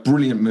Smith Rowe's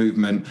brilliant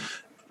movement.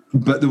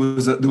 But there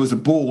was a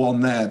ball on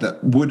there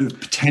that would have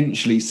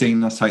potentially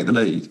seen us take the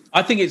lead.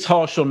 I think it's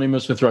harsh on Emil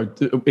Smith Rowe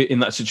in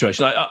that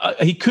situation.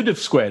 He could have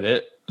squared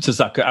it to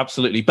Xhaka,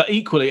 absolutely, but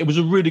equally, it was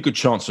a really good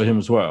chance for him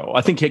as well.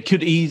 I think it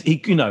could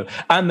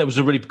and there was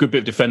a really good bit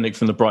of defending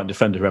from the Brighton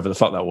defender, whoever the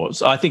fuck that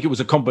was. I think it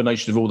was a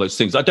combination of all those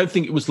things. I don't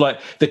think it was like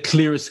the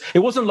clearest. It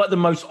wasn't like the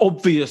most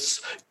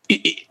obvious.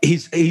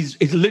 He's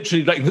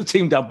literally letting the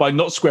team down by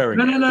not squaring.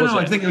 No.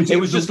 I think it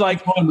was just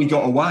like time we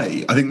got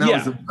away. I think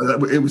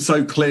it was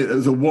so clear. It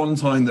was the one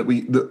time that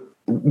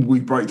we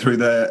broke through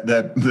their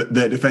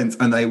defence,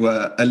 and they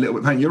were a little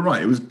bit. You're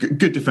right. It was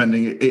good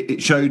defending.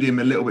 It showed him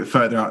a little bit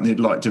further out than he'd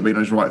like to be on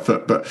his right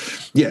foot. But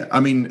yeah, I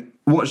mean,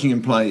 watching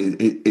him play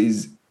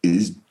is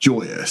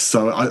joyous.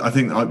 So I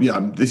think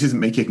this isn't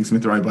me kicking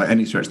Smith Rowe by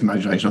any stretch of the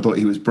imagination. I thought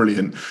he was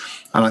brilliant.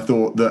 And I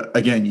thought that,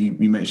 again,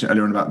 you mentioned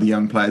earlier on about the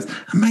young players,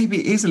 and maybe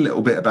it is a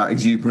little bit about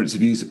exuberance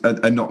of youth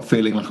and not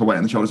feeling like a weight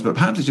on the shoulders, but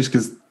perhaps it's just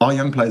because our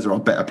young players are our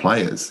better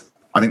players.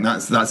 I think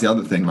that's the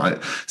other thing.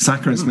 Like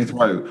Saka and Smith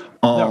Rowe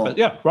are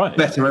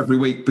better every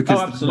week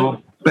because they're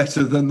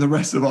better than the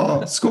rest of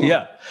our squad.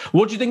 Yeah.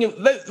 What do you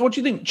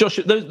think, Josh?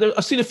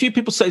 I've seen a few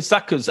people say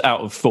Saka's out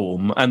of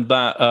form, and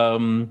that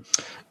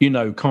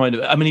kind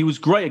of. I mean, he was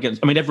great against.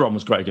 I mean, everyone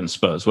was great against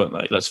Spurs, weren't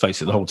they? Let's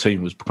face it, the whole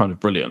team was kind of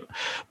brilliant.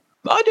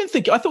 I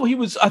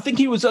think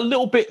he was a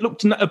little bit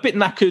looked a bit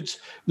knackered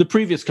the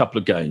previous couple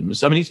of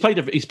games. I mean, he's played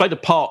a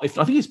part. I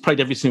think he's played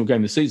every single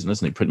game this season,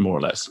 hasn't he? Pretty more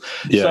or less.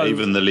 Yeah, so,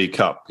 even the League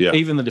Cup. Yeah,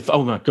 even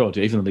oh my God,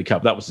 even the League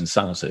Cup. That was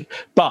insanity.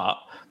 But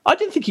I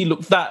didn't think he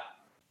looked that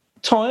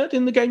tired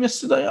in the game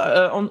yesterday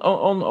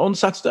on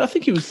Saturday. I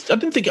thought he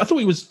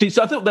was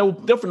decent. I thought there were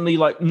definitely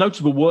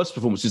notable worse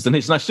performances than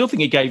his, and I still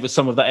think he gave us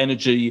some of that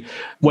energy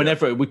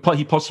whenever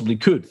he possibly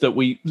could that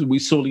we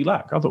sorely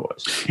lack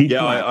otherwise.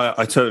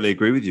 I totally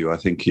agree with you. I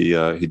think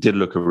he did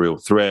look a real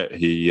threat.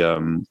 He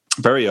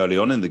very early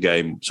on in the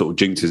game sort of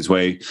jinked his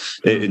way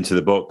into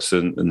the box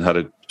and had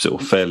a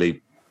sort of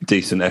fairly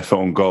decent effort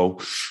on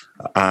goal.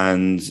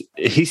 And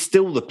he's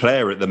still the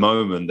player at the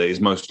moment that is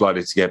most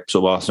likely to get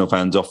sort of Arsenal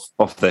fans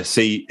off their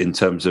seat in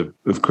terms of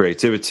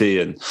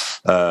creativity and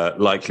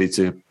likely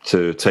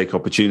to take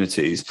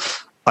opportunities.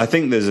 I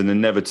think there's an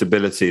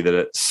inevitability that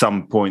at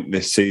some point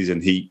this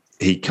season he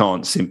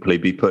can't simply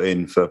be put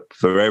in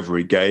for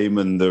every game,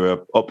 and there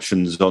are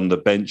options on the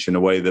bench in a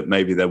way that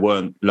maybe there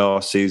weren't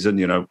last season.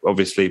 You know,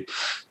 obviously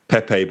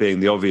Pepe being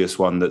the obvious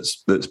one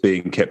that's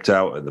being kept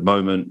out at the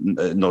moment,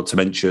 not to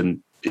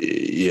mention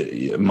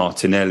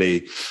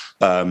Martinelli,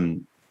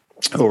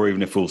 or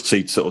even if we'll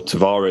see sort of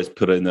Tavares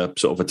put in a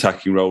sort of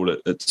attacking role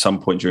at some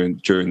point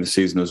during the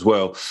season as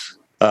well.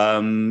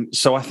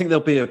 So I think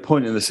there'll be a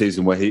point in the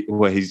season where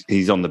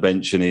he's on the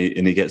bench and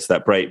he gets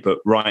that break. But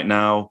right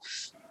now,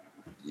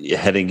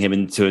 heading him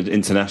into an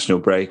international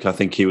break, I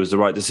think he was the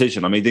right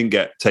decision. I mean, he didn't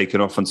get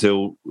taken off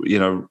until,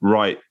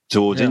 right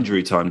towards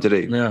injury time, did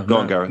he? Yeah, Go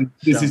on, Gary.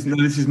 This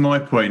is my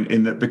point,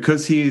 in that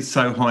because he is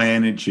so high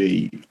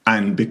energy,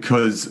 and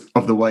because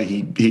of the way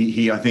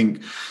he I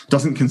think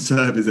doesn't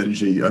conserve his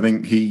energy, I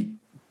think he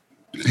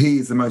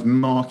is the most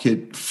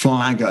marked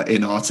flagger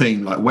in our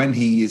team. Like, when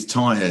he is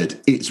tired,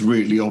 it's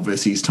really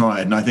obvious he's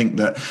tired. And I think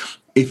that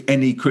if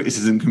any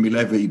criticism can be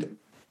levied,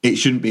 it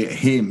shouldn't be at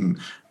him.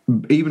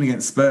 Even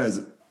against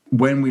Spurs,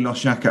 when we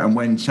lost Xhaka and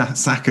when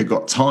Saka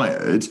got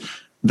tired,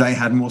 they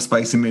had more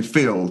space in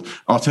midfield.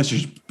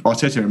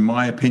 Arteta, in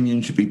my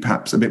opinion, should be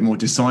perhaps a bit more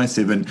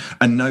decisive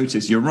and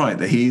notice, you're right,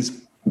 that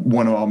he's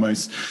one of our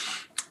most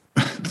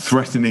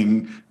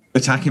threatening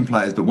attacking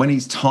players. But when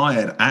he's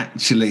tired,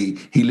 actually,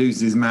 he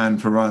loses his man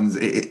for runs.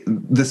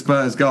 The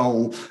Spurs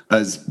goal,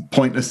 as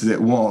pointless as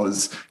it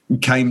was,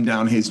 came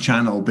down his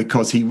channel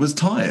because he was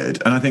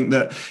tired. And I think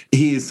that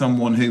he is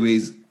someone who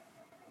has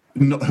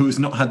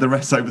not had the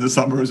rest over the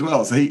summer as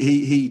well. So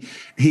he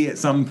at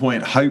some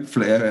point,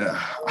 hopefully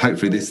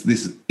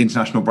this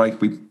international break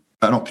will be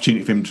an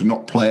opportunity for him to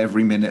not play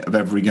every minute of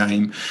every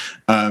game.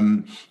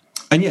 I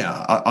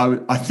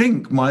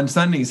think my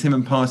understanding is him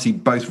and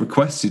Partey both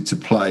requested to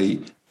play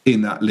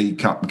in that League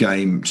Cup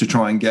game to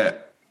try and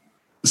get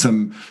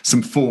some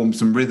form,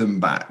 some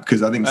rhythm back,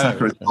 because I think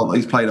Saka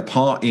he's played a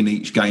part in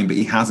each game, but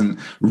he hasn't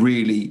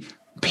really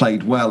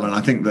played well. And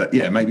I think that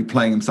maybe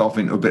playing himself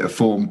into a bit of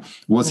form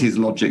was his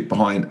logic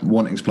behind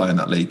wanting to play in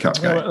that League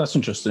Cup game. Oh, that's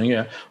interesting.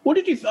 Yeah. What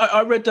did you?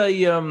 I read I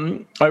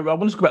want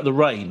to talk about the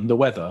rain, the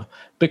weather,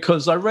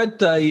 because I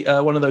read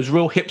one of those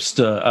real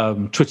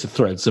hipster Twitter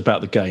threads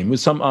about the game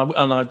with some,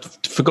 and I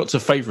forgot to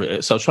favourite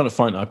it, so I was trying to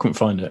find it. I couldn't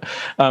find it.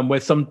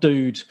 Where some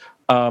dude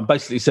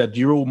basically said,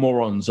 "You're all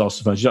morons,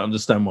 Arsenal fans. You don't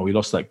understand why we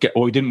lost that game,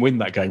 or we didn't win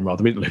that game.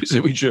 Rather, we didn't lose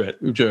it. We drew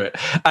it."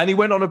 And he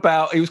went on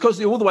about. He was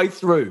constantly all the way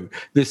through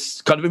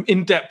this kind of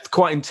in-depth,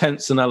 quite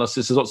intense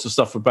analysis. There's lots of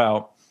stuff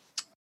about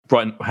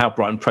Brighton, how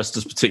Brighton pressed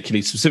us,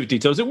 particularly specific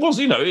details. It was,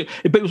 but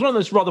it was one of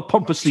those rather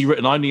pompously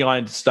written, only I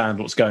understand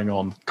what's going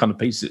on kind of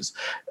pieces,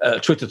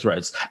 Twitter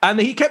threads. And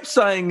he kept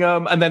saying,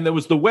 and then there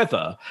was the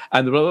weather,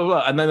 and blah, blah,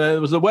 blah, and then there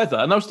was the weather.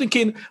 And I was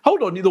thinking,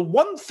 hold on, the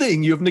one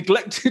thing you have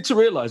neglected to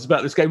realise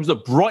about this game was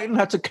that Brighton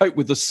had to cope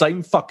with the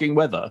same fucking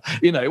weather.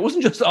 It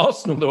wasn't just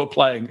Arsenal that were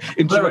playing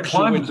in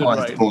directional wind and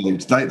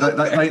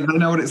rain. They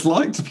know what it's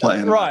like to play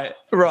in right.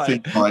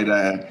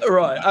 air.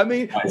 Right. I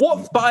mean,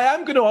 but I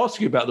am going to ask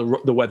you about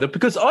the weather,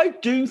 because I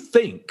do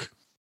think,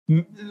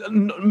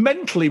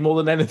 mentally more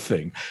than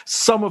anything,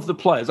 some of the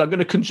players, I'm going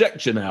to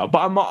conjecture now, but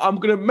I'm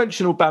going to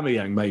mention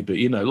Aubameyang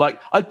maybe,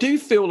 I do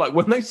feel like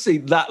when they see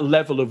that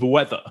level of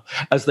weather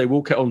as they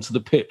walk out onto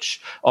the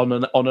pitch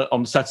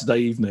on Saturday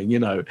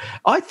evening,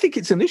 I think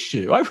it's an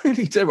issue. I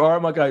really do. Or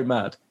am I going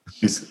mad?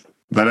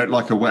 They don't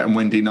like a wet and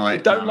windy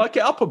night. Don't like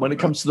it up when it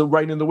comes to the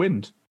rain and the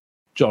wind.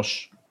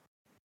 Josh?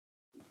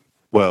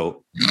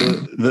 Well,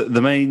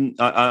 the main...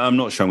 I'm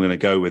not sure I'm going to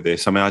go with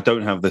this. I mean, I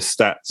don't have the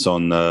stats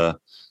on,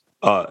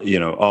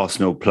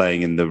 Arsenal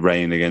playing in the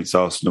rain against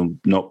Arsenal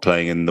not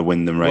playing in the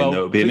wind and rain. Well,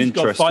 that would be an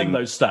interesting... find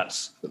those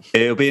stats.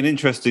 It'll be an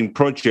interesting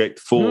project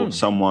for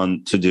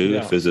someone to do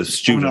if there's a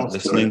student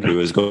listening who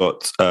has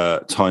got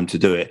time to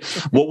do it.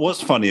 What was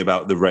funny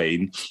about the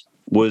rain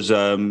was,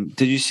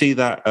 did you see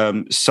that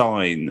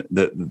sign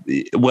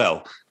that...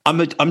 Well,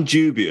 I'm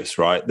dubious,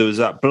 right? There was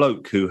that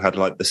bloke who had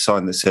the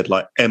sign that said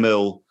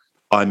Emil...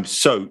 I'm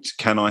soaked.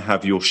 Can I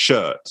have your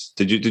shirt?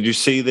 Did you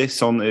see this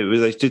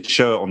they did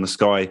show it on the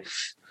Sky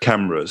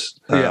cameras?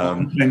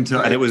 And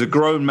it was a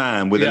grown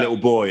man with a little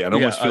boy, and I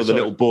almost feel the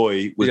little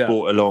boy was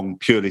brought along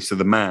purely so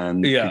the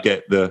man could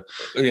get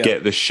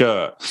the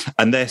shirt.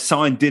 And their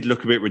sign did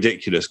look a bit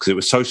ridiculous because it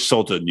was so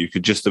sodden you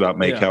could just about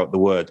make out the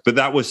word. But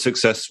that was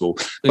successful.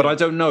 But I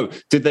don't know.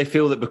 Did they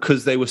feel that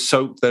because they were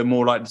soaked, they're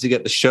more likely to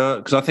get the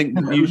shirt? Because I think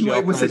usually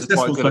it was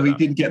successful, so he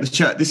did get the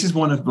shirt. This is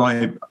one of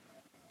my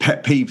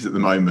pet peeves at the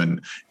moment,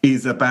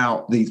 is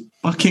about these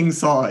fucking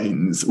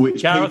signs.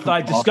 Which Gareth,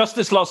 I discussed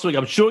this last week.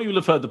 I'm sure you'll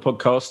have heard the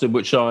podcast in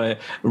which I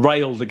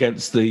railed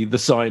against the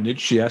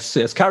signage.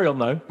 Yes. Carry on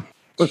though.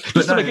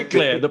 Just to make it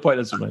clear, the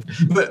point is made.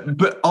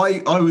 But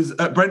I was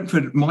at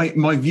Brentford.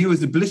 My view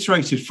was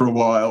obliterated for a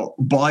while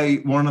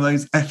by one of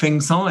those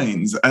effing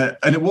signs, and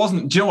it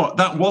wasn't. Do you know what?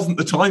 That wasn't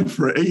the time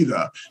for it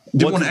either.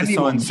 What did the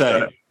sign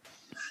say?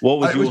 What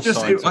was your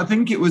sign? I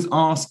think it was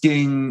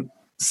asking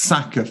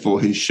Saka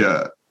for his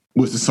shirt.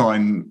 Was the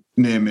sign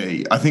near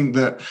me. I think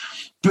that,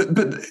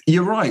 but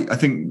you're right. I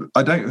think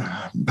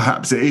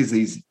perhaps it is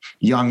these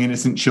young,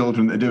 innocent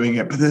children that are doing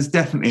it, but there's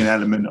definitely an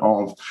element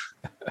of,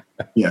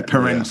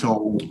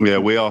 parental. Yeah,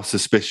 we are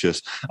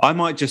suspicious. I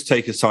might just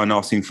take a sign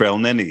asking for El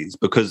Nenis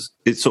because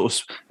it's sort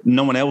of,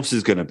 no one else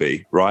is going to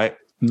be, right?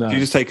 No. If you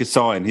just take a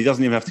sign, he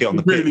doesn't even have to get on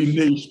the pitch. Really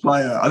niche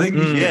player. I think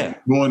he's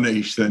more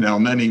niche than El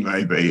Neni,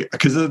 maybe,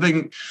 because I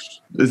think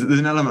there's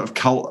an element of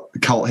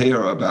cult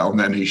hero about El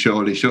Neni,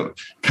 surely.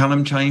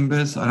 Callum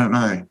Chambers? I don't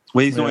know.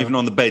 Well, he's not even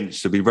on the bench,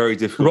 so it'd be very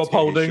difficult.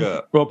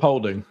 Rob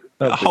Holding.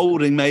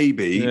 Holding,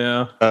 maybe.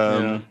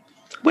 Yeah.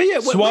 Well, yeah,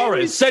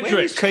 Suarez,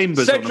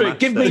 Cedric,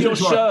 give me your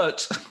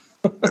shirt.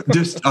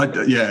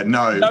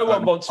 No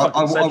one wants. I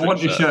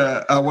want your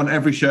shirt. I want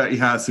every shirt he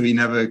has, so he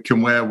never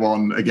can wear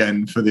one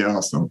again for the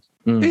Arsenal.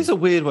 It's a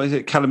weird way. Is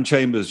it Callum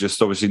Chambers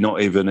just obviously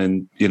not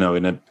even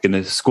in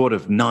a squad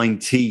of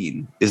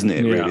 19, isn't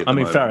it? Yeah, really, I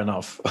mean, fair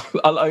enough.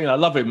 I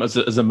love him as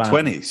a man.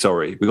 20.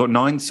 Sorry, we got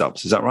 9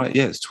 subs. Is that right?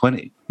 Yeah, it's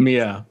 20.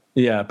 Yeah.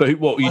 But you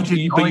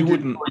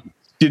wouldn't.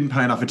 Didn't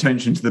pay enough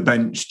attention to the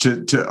bench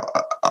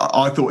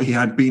I thought he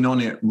had been on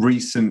it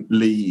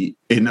recently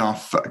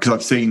enough, because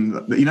I've seen,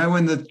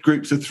 when the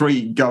groups of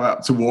 3 go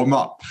out to warm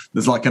up,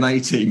 there's like an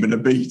A team and a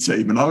B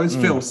team, and I always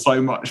feel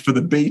so much for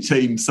the B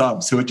team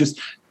subs who are just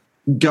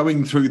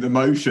going through the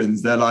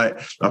motions. They're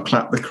like, they'll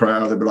clap the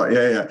crowd, they'll be like,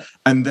 yeah,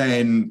 and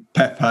then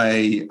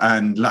Pepe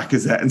and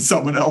Lacazette and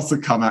someone else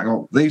will come out and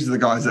go, these are the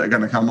guys that are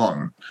going to come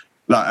on.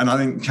 And I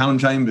think Callum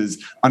Chambers,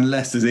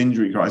 unless there's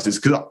injury crisis,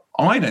 because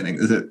I don't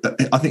think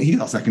I think he's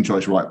our second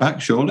choice right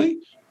back, surely.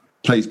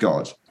 Please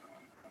God.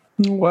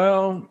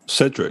 Well,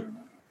 Cedric.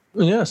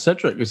 Yeah,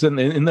 Cedric is in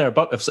there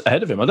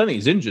ahead of him. I don't think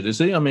he's injured, is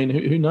he? I mean,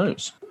 who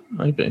knows?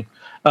 Maybe.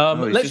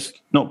 He's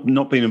just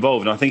not been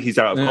involved, and I think he's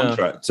out of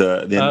contract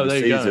at the end of the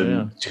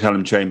season to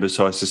Callum Chambers.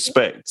 So I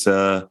suspect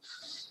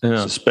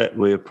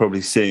we're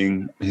probably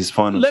seeing his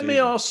final. Let me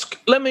ask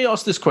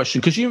this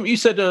question, because you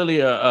said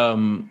earlier,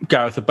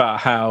 Gareth, about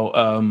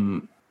how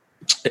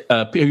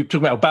you were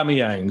talking about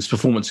Aubameyang's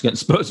performance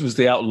against Spurs was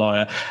the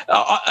outlier.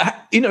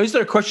 Is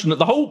there a question that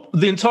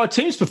the entire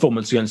team's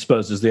performance against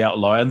Spurs is the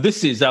outlier, and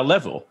this is our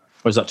level,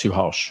 or is that too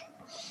harsh?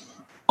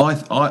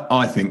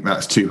 I think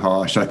that's too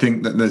harsh. I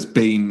think that there's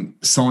been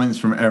signs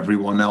from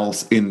everyone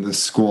else in the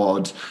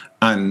squad,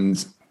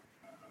 and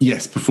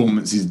yes,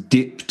 performance is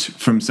dipped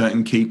from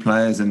certain key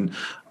players, and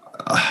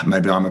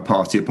maybe I'm a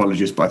party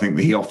apologist, but I think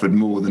that he offered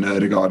more than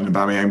Ødegaard and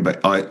Aubameyang, but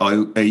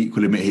I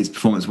equally admit his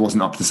performance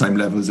wasn't up to the same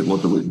level as it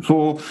was the week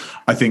before.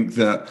 I think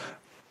that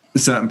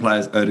certain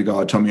players,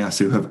 Ødegaard,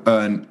 Tomiyasu, have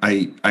earned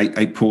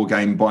a poor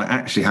game by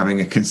actually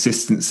having a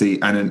consistency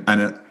and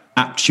an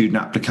aptitude and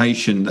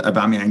application that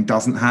Aubameyang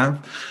doesn't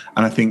have.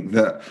 And I think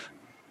that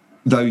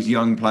those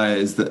young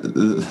players,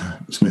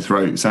 Smith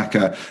Rowe,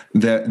 Saka,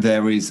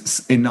 there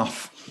is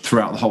enough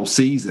throughout the whole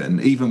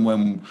season, even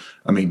when,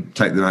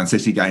 take the Man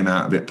City game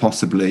out of it,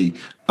 possibly,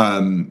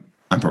 and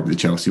probably the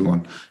Chelsea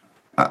one,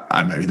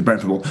 and maybe the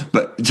Brentford one,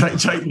 but take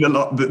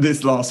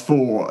this last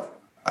 4,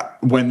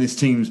 when this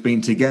team's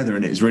been together,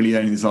 and it's really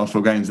only these last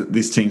 4 games that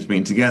this team's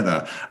been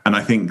together. And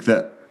I think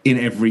that in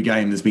every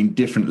game there's been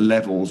different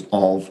levels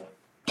of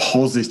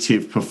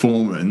positive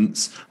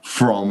performance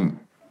from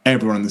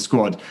everyone in the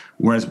squad,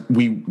 whereas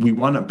we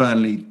won at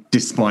Burnley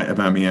despite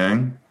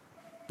Aubameyang.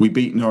 We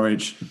beat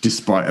Norwich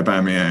despite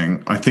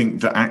Aubameyang. I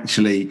think that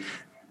actually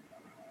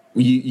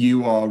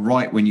you are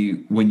right when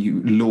you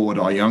laud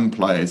our young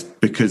players,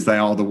 because they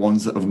are the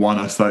ones that have won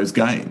us those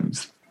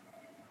games.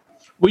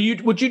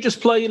 Would you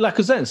just play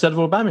Lacazette instead of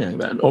Aubameyang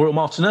then, or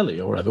Martinelli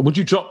or whatever?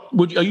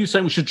 Are you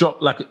saying we should drop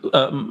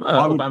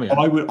Aubameyang?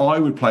 I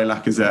would play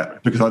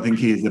Lacazette, because I think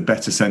he is a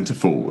better centre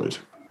forward.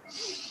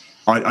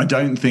 I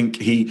don't think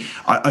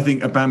I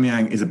think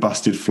Aubameyang is a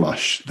busted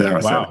flush. There, I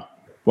said.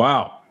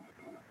 Wow.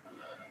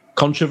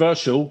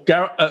 Controversial.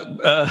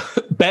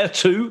 Bear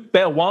 2,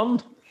 Bear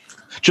 1.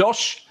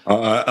 Josh?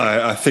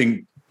 I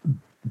think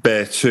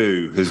Bear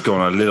 2 has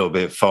gone a little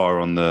bit far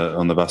on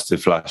the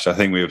busted flash. I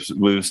think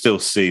we've still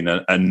seen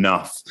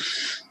enough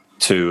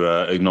to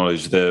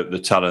acknowledge the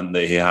talent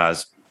that he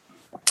has.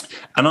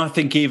 And I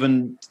think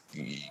even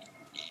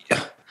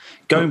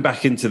going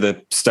back into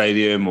the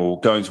stadium or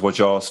going to watch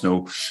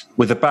Arsenal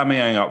with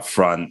Aubameyang up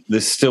front,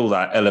 there's still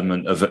that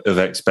element of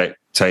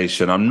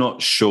expectation. I'm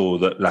not sure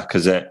that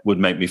Lacazette would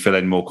make me feel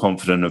any more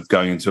confident of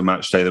going into a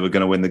match day that we're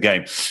going to win the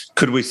game.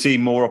 Could we see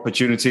more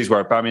opportunities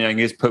where Aubameyang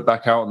is put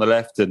back out on the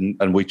left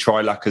and we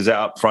try Lacazette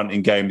up front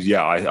in games?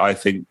 Yeah, I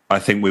think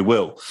we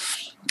will.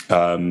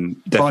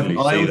 Definitely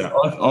see that.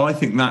 I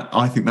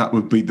think that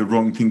would be the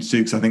wrong thing to do,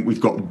 because I think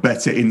we've got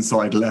better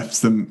inside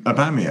lefts than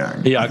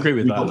Aubameyang. Yeah, I agree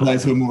with that. We've got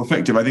players who are more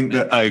effective. I think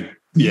that.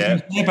 Yeah,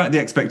 about the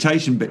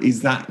expectation, but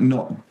is that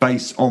not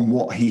based on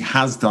what he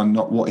has done,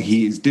 not what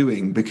he is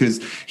doing?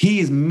 Because he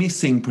is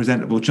missing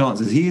presentable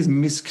chances. He is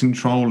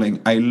miscontrolling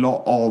a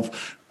lot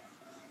of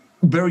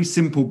very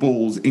simple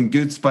balls in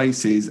good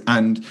spaces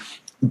and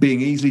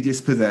being easily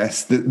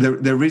dispossessed.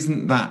 There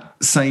isn't that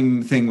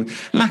same thing with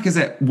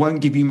Lacazette.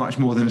 Won't give you much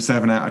more than a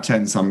 7 out of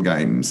 10 some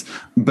games,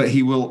 but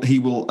he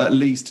will at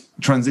least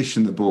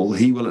transition the ball.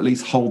 He will at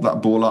least hold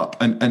that ball up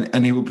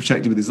and he will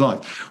protect it with his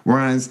life.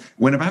 Whereas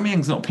when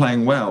Aubameyang's not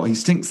playing well, he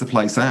stinks the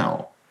place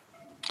out.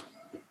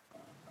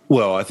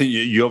 Well, I think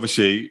you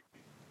obviously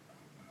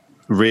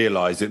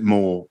realise it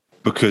more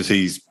because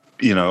he's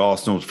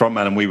Arsenal's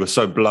frontman, and we were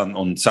so blunt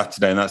on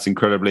Saturday, and that's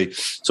incredibly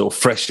sort of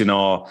fresh in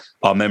our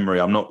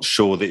memory. I'm not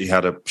sure that he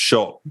had a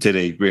shot, did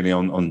he, really,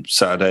 on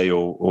Saturday,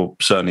 or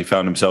certainly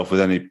found himself with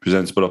any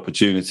presentable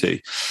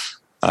opportunity.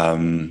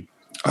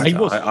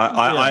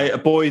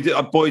 Boyd,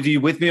 are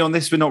you with me on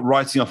this? We're not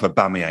writing off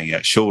Aubameyang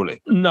yet,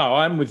 surely. No,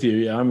 I'm with you.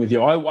 Yeah, I'm with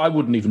you. I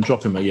wouldn't even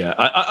drop him yet.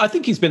 I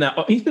think he's been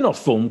off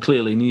form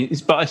clearly,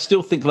 but I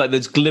still think like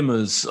there's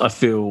glimmers. I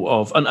feel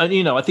of, and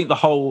I think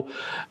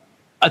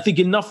I think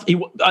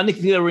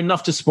there were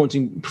enough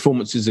disappointing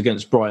performances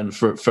against Brighton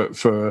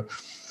for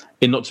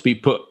it not to be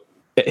put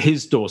at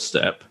his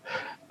doorstep.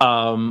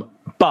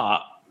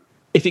 But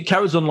if it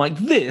carries on like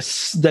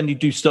this, then you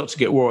do start to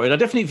get worried. I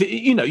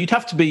definitely, you'd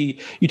have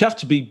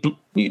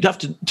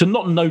to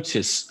not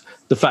notice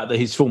the fact that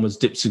his form has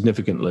dipped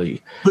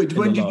significantly. But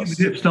when do you think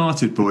the dip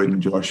started, Boyd and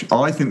Josh?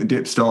 I think the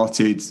dip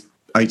started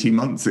 18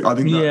 months ago. I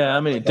think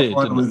it did.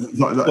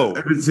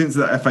 Ever since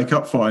that FA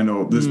Cup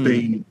final, there's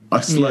been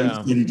a slow,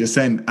 steady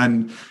descent,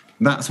 and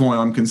that's why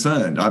I'm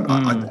concerned.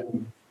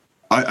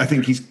 I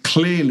think he's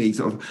clearly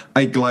sort of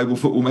a global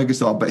football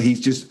megastar, but he's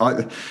just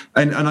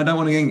and I don't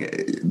want to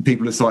get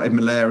people have cited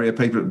malaria,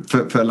 people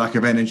for lack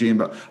of energy,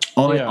 but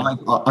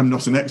I'm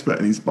not an expert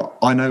in this, but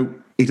I know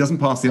he doesn't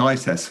pass the eye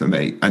test for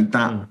me, and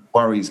that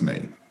worries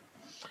me.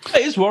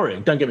 It is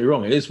worrying. Don't get me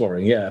wrong. It is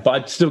worrying. Yeah, but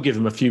I'd still give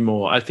him a few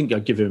more. I think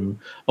I'd give him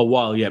a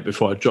while yet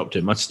before I dropped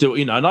him. I'd still,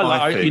 and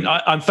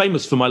I'm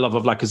famous for my love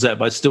of Lacazette,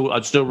 but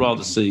I'd still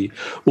rather see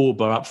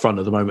Auba up front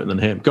at the moment than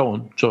him. Go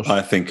on, Josh.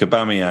 I think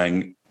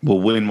Aubameyang will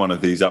win one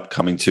of these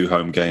upcoming 2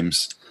 home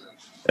games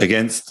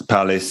against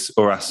Palace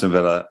or Aston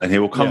Villa, and he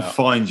will come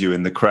find you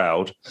in the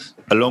crowd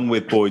along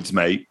with Boyd's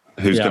mate,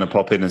 who's going to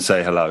pop in and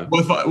say hello.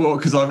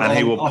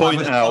 He will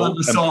point out.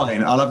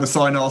 I'll have a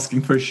sign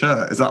asking for a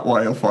shirt. Is that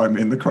why he'll find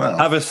me in the crowd?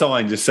 Have a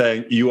sign just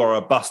saying, "You are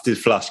a busted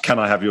flush. Can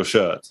I have your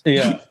shirt?"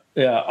 Yeah.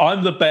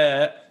 I'm the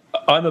bear.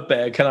 I'm a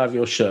bear. Can I have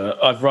your shirt?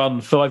 I've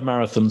run 5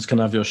 marathons. Can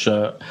I have your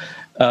shirt?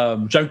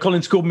 Joe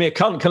Collins called me a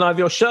cunt. Can I have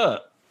your shirt?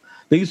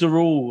 These are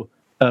all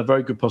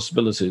very good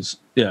possibilities.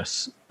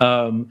 Yes.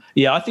 I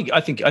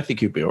think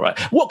he'd be all right.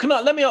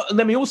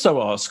 Let me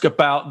also ask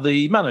about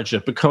the manager,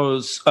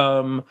 because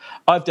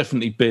I've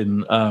definitely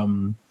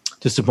been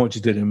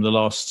disappointed in him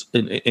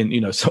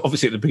so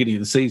obviously at the beginning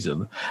of the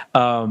season.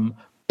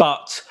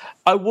 But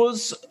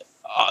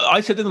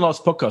I said in the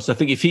last podcast, I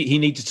think if he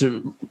needed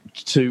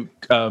to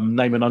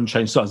name an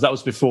unchanged side, that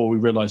was before we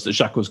realised that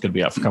Xhaka was going to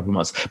be out for a couple of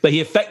months. But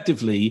he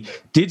effectively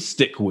did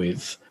stick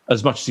with,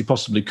 as much as he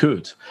possibly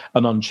could,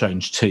 an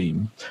unchanged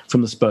team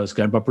from the Spurs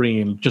game by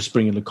bringing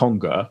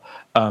Lokonga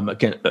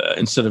again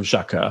instead of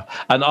Xhaka,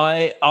 and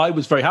I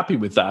was very happy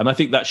with that, and I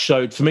think that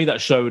showed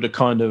a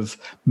kind of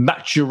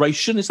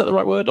maturation, is that the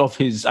right word, of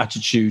his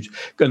attitude,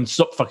 and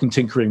stop fucking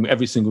tinkering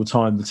every single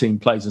time the team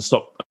plays, and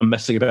stop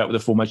messing about with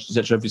the formation,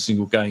 etc., every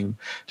single game,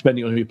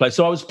 depending on who he plays.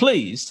 So I was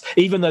pleased,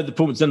 even though the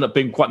performance ended up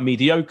being quite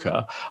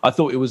mediocre. I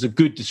thought it was a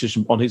good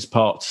decision on his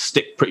part to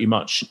stick pretty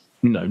much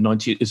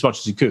 90 as much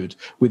as he could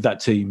with that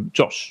team.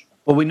 Josh?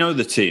 Well, we know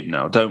the team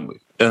now, don't we?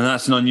 And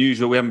that's an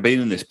unusual. We haven't been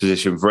in this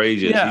position for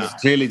ages. Yeah. He's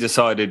clearly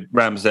decided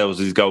Ramsdale's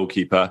his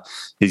goalkeeper.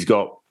 He's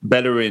got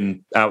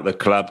Bellerin out the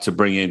club to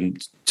bring in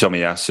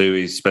Tomiyasu.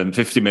 He's spent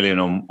 50 million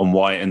on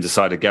White and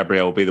decided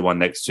Gabriel will be the one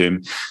next to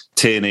him.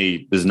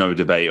 Tierney, there's no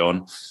debate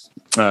on.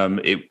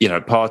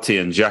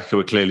 Partey and Xhaka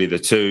were clearly the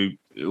two,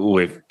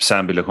 with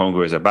Sambi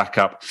Lokonga as a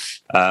backup.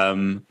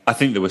 I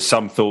think there was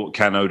some thought,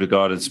 can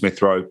Odegaard and Smith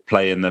Rowe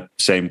play in the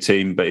same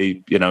team? But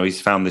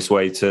he's found this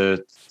way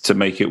to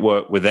make it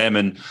work with them.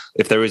 And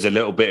if there is a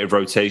little bit of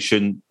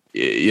rotation,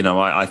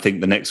 I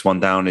think the next one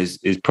down is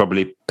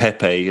probably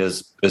Pepe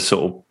as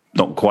sort of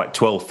not quite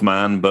 12th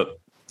man, but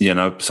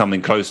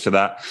something close to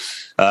that.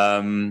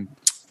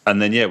 And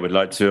then, we'd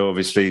like to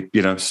obviously,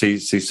 see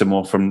some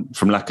more from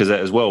Lacazette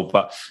as well.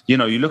 But, you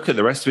look at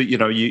the rest of it,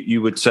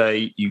 you would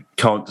say you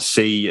can't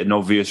see an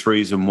obvious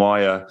reason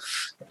why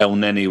El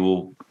Neni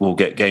will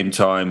get game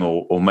time,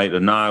 or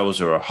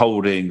Maitland-Niles, or a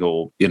Holding,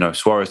 or,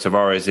 Suarez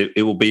Tavares.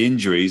 It will be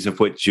injuries,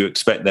 of which you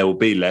expect there will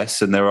be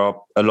less, and there are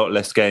a lot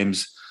less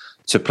games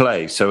to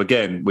play. So,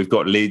 again, we've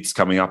got Leeds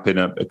coming up in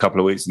a couple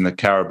of weeks in the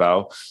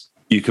Carabao.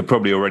 You could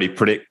probably already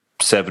predict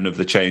 7 of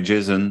the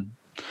changes, and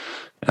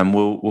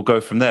we'll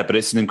go from there. But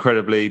it's an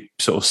incredibly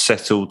sort of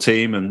settled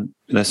team, and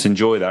let's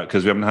enjoy that,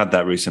 because we haven't had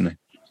that recently.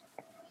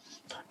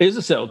 It is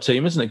a settled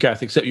team, isn't it,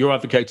 Gath? Except you're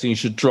advocating you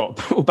should drop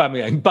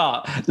Aubameyang.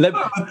 But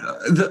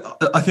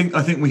I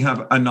think we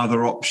have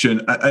another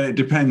option, and it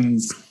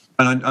depends.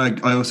 And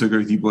I also agree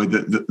with you, Boyd,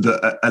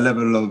 that a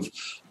level of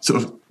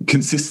sort of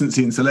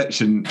consistency in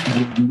selection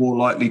will more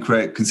likely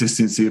create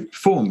consistency of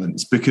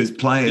performance, because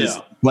players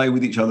play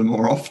with each other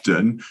more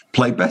often,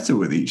 play better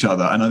with each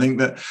other. And I think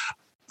that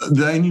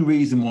the only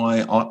reason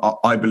why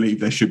I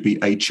believe there should be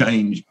a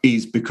change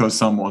is because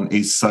someone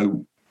is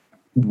so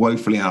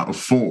woefully out of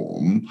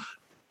form.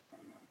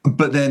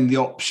 But then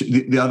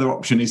the other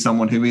option is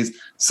someone who is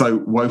so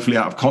woefully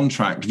out of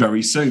contract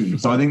very soon.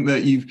 So I think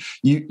that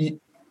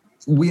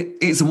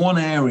it's one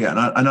area,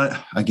 and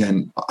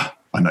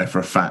I know for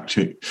a fact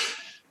in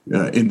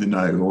the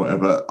know or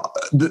whatever,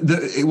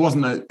 it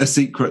wasn't a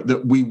secret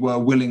that we were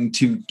willing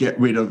to get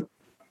rid of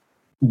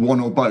one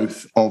or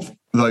both of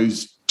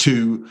those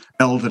 2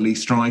 elderly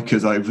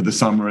strikers over the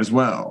summer as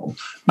well.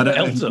 I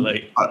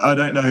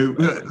don't know.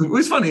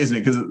 It's funny, isn't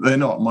it? Because they're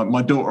not.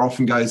 My daughter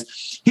often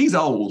goes, he's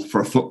old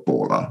for a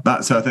footballer.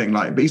 That's her thing.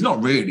 Like, but he's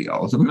not really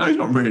old. I mean, no, he's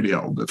not really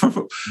old. But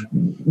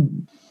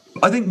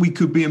I think we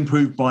could be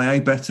improved by a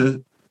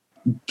better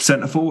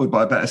centre forward,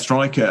 by a better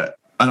striker.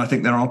 And I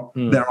think there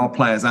are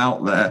players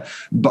out there,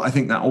 but I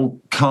think that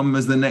will come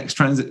as the next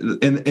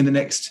in the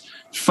next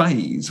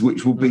phase,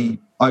 which will be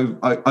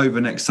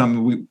over next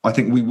summer. I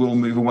think we will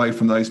move away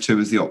from those 2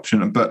 as the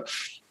option, and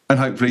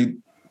hopefully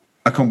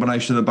a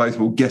combination of the both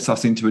will get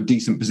us into a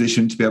decent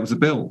position to be able to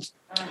build.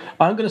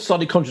 I'm going to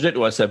slightly contradict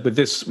what I said with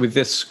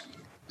this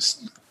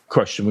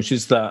question, which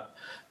is that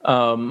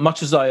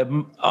much as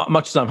I'm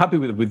happy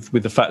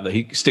with the fact that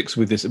he sticks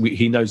with this,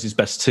 he knows his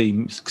best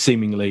team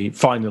seemingly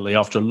finally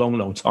after a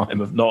long time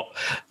of not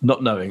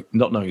knowing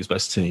his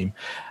best team.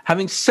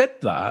 Having said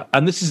that,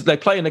 and they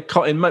play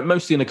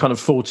mostly in a kind of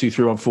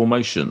 4-2-3-1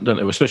 formation, don't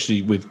they?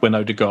 Especially when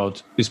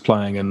Odegaard is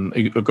playing and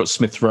you've got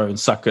Smith Rowe and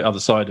Saka other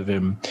side of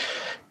him,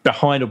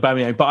 behind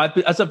Aubameyang. But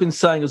as I've been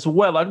saying as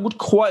well, I would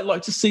quite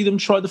like to see them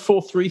try the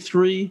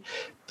 4-3-3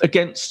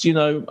 against,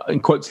 in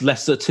quotes,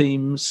 lesser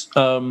teams,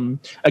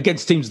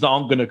 against teams that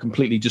aren't going to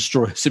completely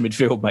destroy us in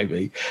midfield,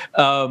 maybe.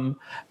 And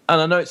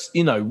I know it's,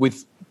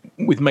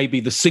 with maybe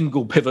the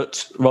single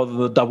pivot rather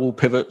than the double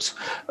pivot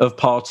of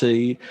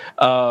Partey.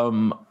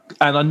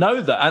 And I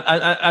know that,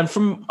 and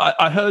from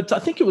I heard, I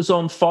think it was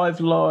on 5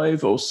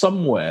 Live or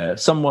somewhere,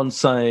 someone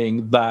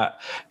saying that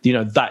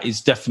that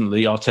is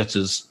definitely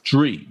Arteta's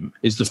dream.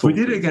 Is the we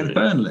did it against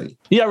Burnley?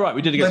 Yeah, right.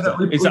 We did against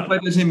Burnley. We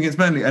played the team against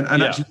Burnley, and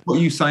actually, what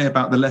you say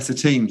about the lesser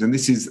teams, and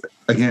this is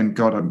again,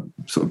 God, I'm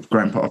sort of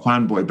Grandpa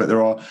fanboy, but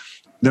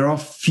there are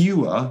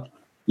fewer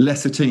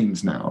lesser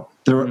teams now.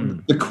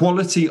 The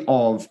quality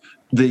of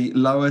the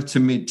lower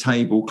to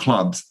mid-table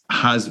clubs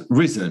has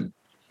risen,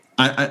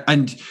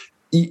 and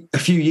a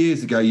few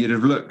years ago, you'd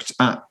have looked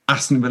at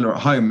Aston Villa at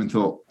home and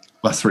thought,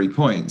 that's 3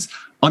 points.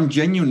 I'm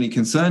genuinely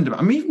concerned about,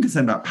 I'm even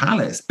concerned about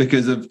Palace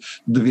because of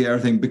the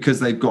Vieira thing, because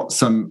they've got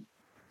some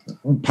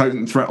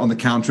potent threat on the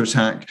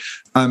counter-attack.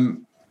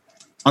 I'm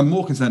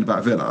more concerned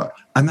about Villa.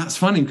 And that's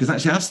funny because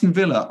actually Aston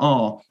Villa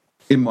are,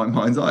 in my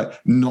mind's eye,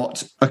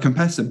 not a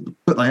competitor,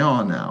 but they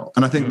are now.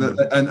 And I think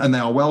that, and they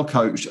are well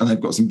coached and they've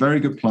got some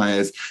very good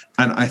players.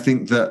 And I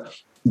think that,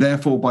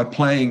 therefore, by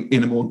playing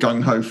in a more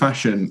gung-ho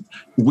fashion,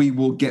 we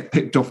will get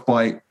picked off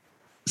by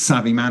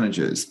savvy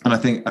managers, and I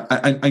think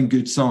and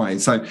good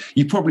sides. So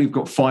you probably have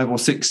got 5 or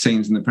 6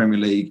 teams in the Premier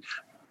League,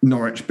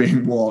 Norwich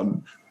being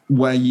one,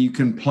 where you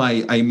can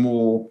play a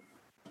more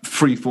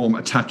free-form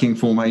attacking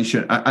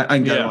formation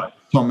and go like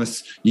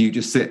Thomas. You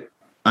just sit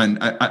and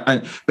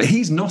but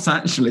he's not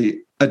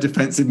actually a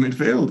defensive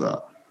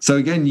midfielder. So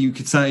again, you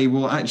could say,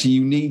 well, actually,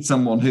 you need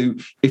someone who,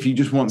 if you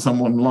just want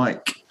someone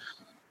like,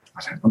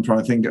 I'm trying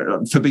to think,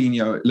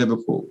 Fabinho at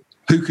Liverpool,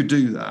 who could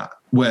do that,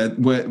 where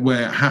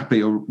we're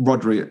happy, or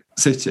Rodri at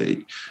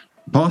City.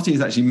 Partey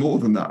is actually more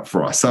than that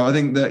for us. So I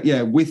think that,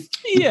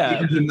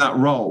 in that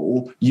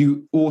role,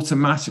 you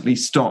automatically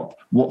stop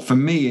what for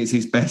me is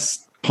his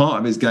best part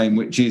of his game,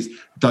 which is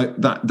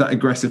that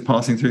aggressive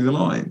passing through the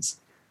lines.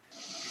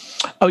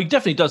 Oh, he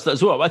definitely does that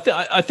as well. I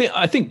think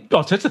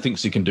Arteta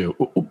thinks he can do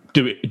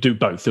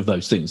both of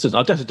those things.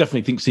 Arteta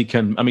definitely thinks he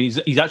can. I mean,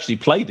 he's actually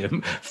played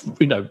him,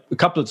 a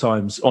couple of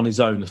times on his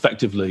own,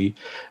 effectively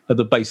at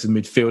the base of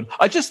midfield.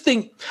 I just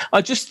think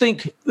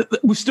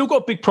we've still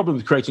got a big problem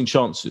with creating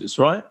chances,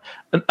 right?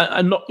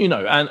 And not,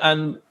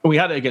 and we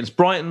had it against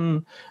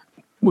Brighton.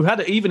 We've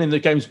had it even in the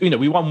games,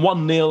 we won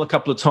 1-0 a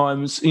couple of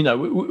times.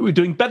 We're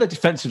doing better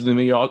defensively than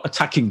we are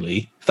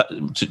attackingly,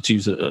 to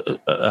use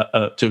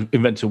to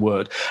invent a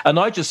word. And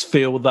I just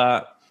feel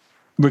that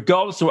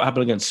regardless of what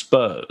happened against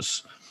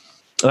Spurs,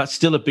 that's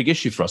still a big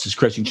issue for us, is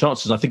creating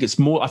chances. I feel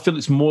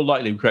it's more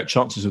likely to create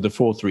chances with a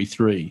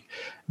 4-3-3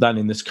 than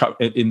in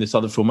this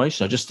other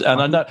formation.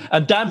 I know,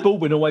 and Dan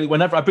Baldwin always,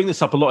 whenever I bring this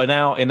up a lot in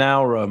our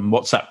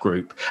WhatsApp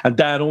group, and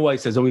Dan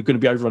always says, we're going to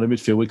be over on the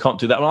midfield, we can't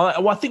do that.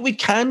 I think we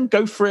can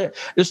go for it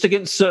just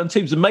against certain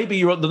teams, and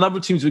maybe the number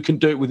of teams we can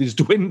do it with is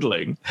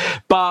dwindling.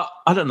 But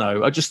I don't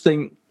know. I just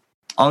think,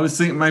 I was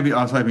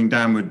hoping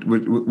Dan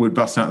would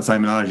bust out the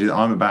same analogy that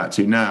I'm about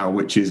to now,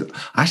 which is,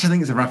 I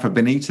think it's a Rafa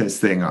Benitez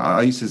thing.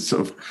 I used to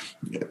sort of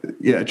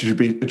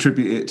attribute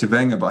it to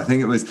Wenger, but I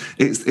think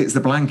it's the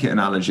blanket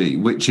analogy,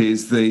 which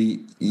is the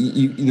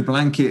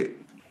blanket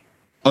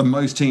on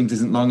most teams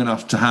isn't long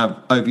enough to have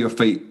over your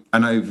feet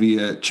and over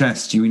your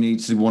chest. You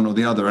need to do one or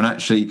the other. And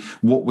actually,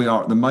 what we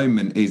are at the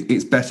moment is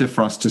it's better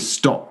for us to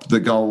stop the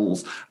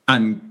goals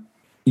and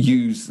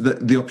use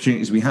the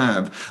opportunities we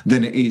have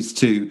than it is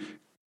to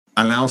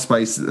allow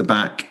space at the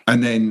back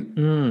and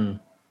then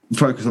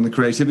focus on the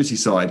creativity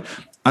side.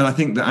 And I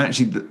think that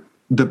actually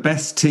the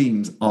best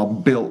teams are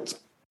built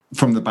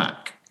from the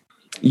back.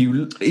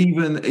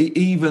 Even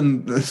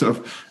the sort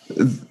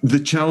of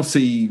the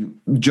Chelsea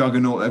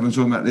juggernaut everyone's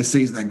talking about this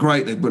season, they're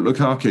great, they've got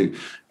Lukaku.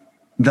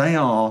 They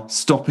are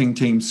stopping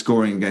teams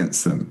scoring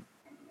against them.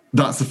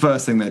 That's the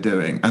first thing they're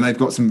doing. And they've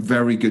got some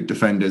very good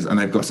defenders and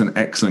they've got an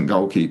excellent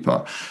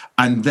goalkeeper.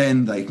 And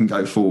then they can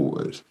go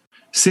forward.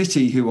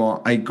 City, who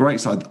are a great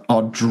side,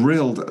 are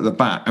drilled at the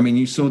back. I mean,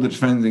 you saw the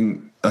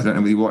defending. I don't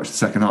know whether you watched the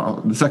second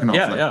half. The second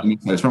half,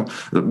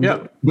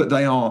 but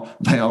they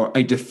are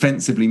a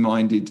defensively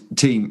minded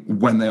team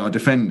when they are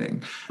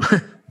defending.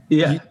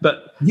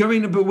 But you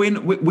mean, but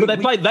they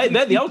play.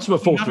 They're the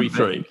ultimate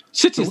 4-3-3.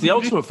 City's the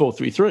ultimate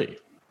 4-3-3.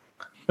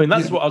 I mean,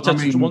 that's what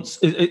Arteta wants.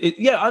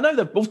 I know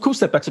that. Of course,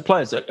 they're better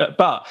players,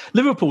 but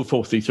Liverpool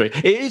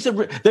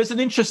 4-3-3. There's an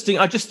interesting.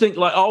 I just think,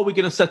 like, are we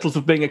going to settle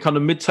for being a kind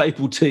of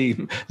mid-table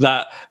team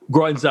that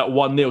grinds out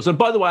 1-0? And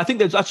by the way, I think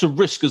that's a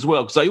risk as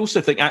well, because I also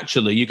think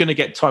actually you're going to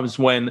get times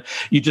when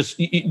you just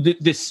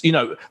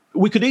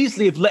we could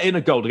easily have let in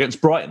a goal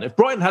against Brighton if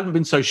Brighton hadn't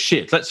been so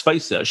shit. Let's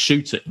face it, at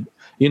shooting.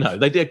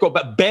 They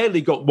barely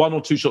got 1 or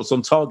 2 shots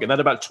on target. They had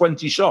about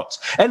 20 shots.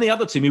 Any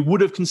other team, he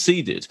would have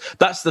conceded.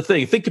 That's the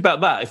thing. Think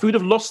about that. If we'd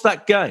have lost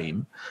that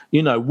game,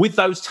 with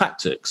those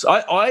tactics,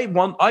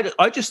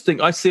 I just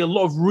think I see a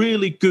lot of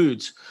really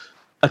good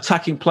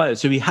attacking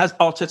players who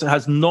Arteta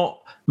has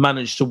not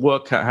managed to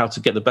work out how to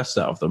get the best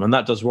out of them, and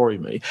that does worry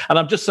me. And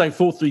I'm just saying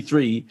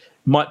 4-3-3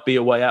 might be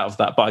a way out of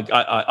that, but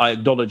I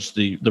acknowledge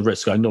the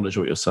risk. I acknowledge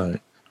what you're saying.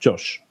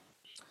 Josh?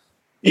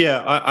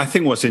 Yeah, I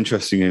think what's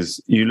interesting is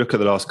you look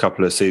at the last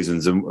couple of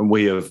seasons and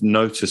we have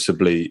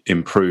noticeably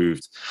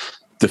improved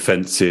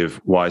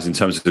defensive-wise in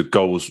terms of the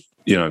goals,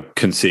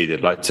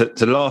 conceded. Like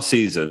to last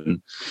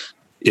season,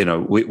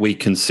 we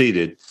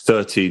conceded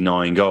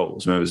 39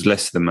 goals. I mean, it was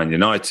less than Man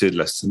United,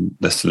 less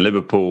than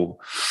Liverpool,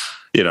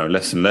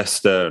 less than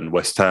Leicester and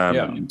West Ham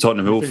and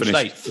Tottenham, who all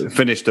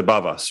finished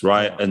above us,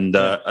 right?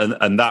 Yeah.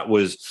 And that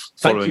was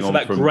following on from...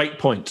 Thank you for that great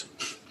point.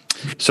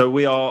 So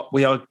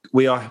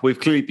we've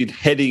clearly been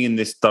heading in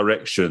this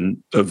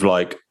direction of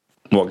like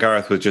what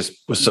Gareth was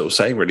sort of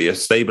saying, really,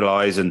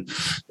 stabilise and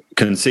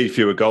concede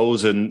fewer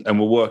goals, and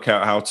we'll work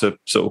out how to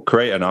sort of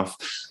create enough.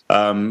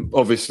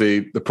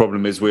 Obviously, the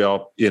problem is we're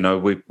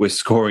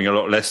scoring a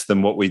lot less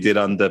than what we did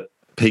under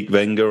peak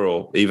Wenger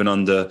or even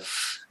under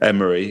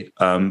Emery.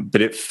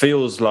 But it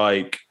feels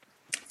like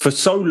for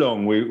so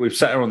long we've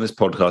sat here on this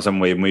podcast, haven't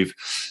we? And we've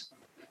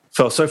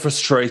felt so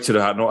frustrated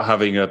about not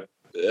having a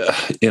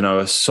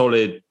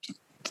solid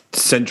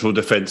central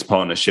defence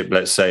partnership,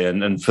 let's say,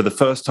 and for the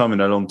first time in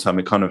a long time,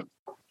 it kind of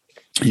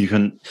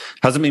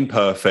hasn't been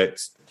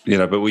perfect,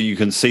 but you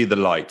can see the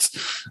light.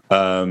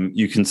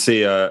 You can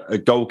see a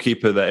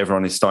goalkeeper that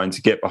everyone is starting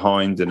to get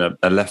behind, and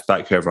a left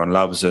back who everyone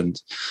loves.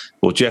 And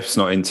Jeff's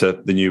not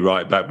into the new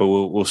right back, but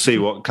we'll see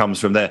what comes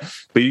from there.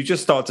 But you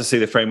just start to see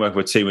the framework of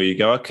a team where you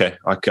go, okay,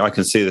 I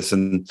can see this,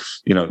 and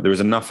there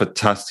is enough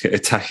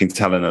attacking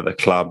talent at the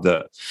club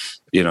that.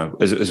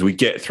 As we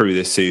get through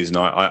this season,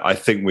 I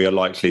think we are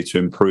likely to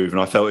improve.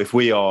 And I felt if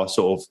we are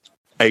sort of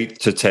 8th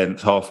to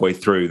 10th halfway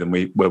through, then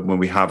when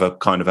we have a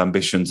kind of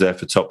ambitions there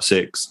for top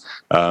 6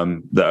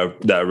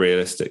 that are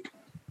realistic.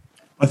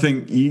 I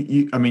think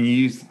you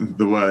used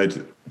the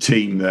word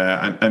team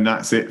there, and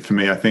that's it for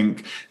me. I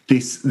think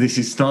this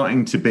is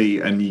starting to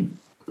be, and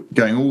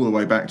going all the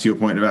way back to your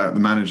point about the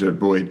manager,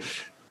 Boyd.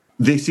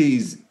 This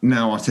is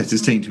now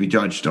Arteta's team to be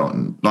judged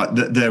on. Like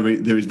there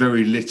is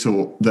very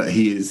little that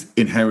he has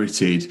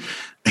inherited.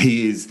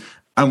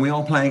 And we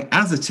are playing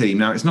as a team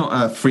now. It's not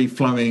a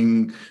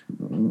free-flowing,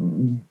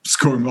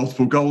 scoring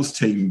multiple goals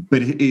team,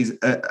 but it is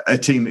a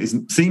team that is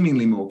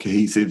seemingly more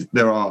cohesive.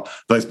 There are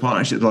those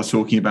partnerships I was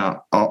talking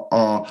about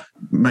are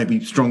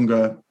maybe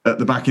stronger at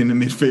the back in the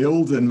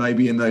midfield, and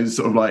maybe in those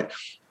sort of like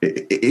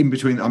in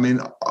between. I mean,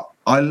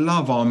 I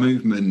love our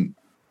movement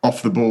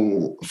off the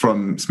ball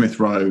from Smith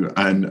Rowe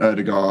and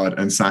Ødegaard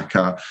and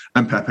Saka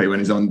and Pepe when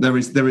he's on. There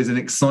is an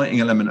exciting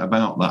element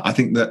about that. I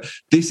think that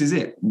this is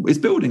it. It's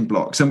building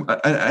blocks.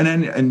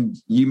 And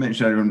you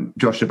mentioned earlier,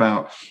 Josh,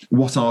 about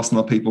what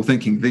Arsenal are people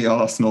thinking, the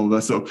Arsenal,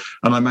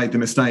 and I made the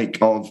mistake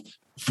of,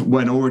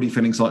 when already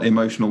feeling slightly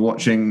emotional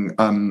watching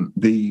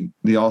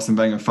the Arsene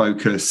Wenger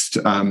focused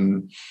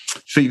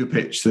fever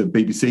pitch, the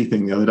BBC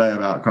thing the other day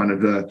about kind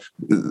of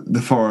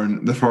the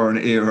foreign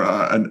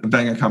era and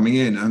Wenger coming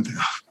in, and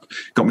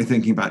got me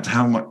thinking back to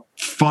how much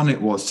fun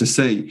it was to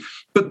see.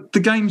 But the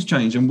game's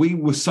changed, and we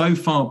were so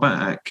far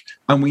back,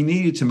 and we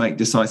needed to make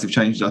decisive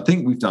changes. I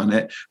think we've done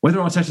it. Whether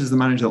Arteta's the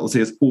manager that will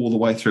see us all the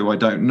way through, I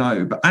don't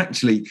know. But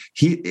actually,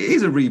 it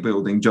is a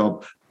rebuilding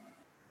job.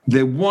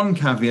 The one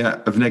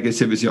caveat of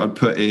negativity I'd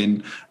put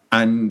in,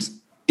 and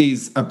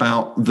is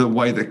about the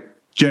way the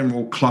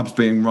general club's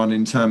being run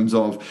in terms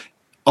of,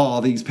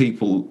 are these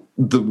people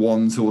the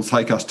ones who will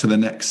take us to the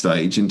next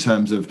stage in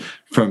terms of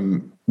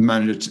from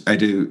manager to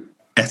Edu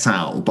et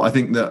al. But I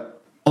think that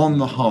on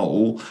the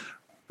whole,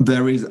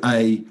 there is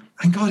and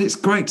God, it's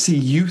great to see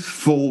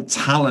youthful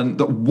talent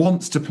that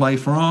wants to play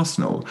for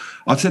Arsenal.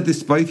 I've said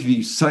this to both of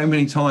you so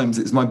many times.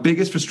 It's my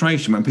biggest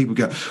frustration when people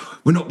go,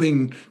 we're not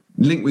being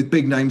linked with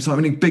big names. So I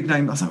mean, big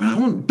names. I was like, I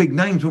want big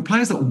names, but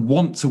players that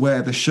want to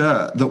wear the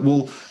shirt, that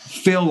will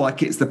feel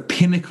like it's the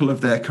pinnacle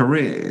of their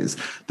careers.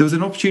 There was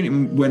an opportunity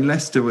when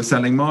Leicester were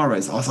selling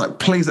Mahrez. I was like,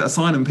 please let us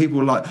sign him. People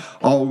were like,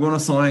 oh, we want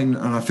to sign,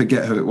 and I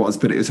forget who it was,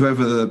 but it was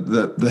whoever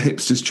the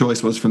hipster's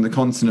choice was from the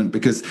continent,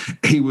 because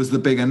he was the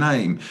bigger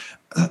name.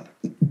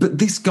 But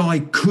this guy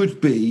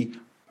could be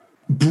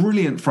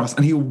brilliant for us,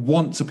 and he'll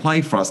want to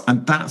play for us,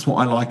 and that's what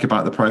I like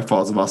about the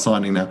profiles of our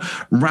signing now.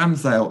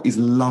 Ramsdale is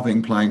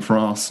loving playing for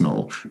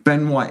Arsenal.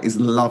 Ben White is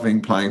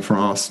loving playing for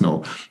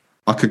Arsenal.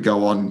 I could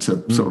go on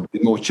to sort of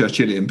be more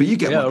Churchillian, but you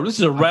get. Yeah, this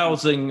is a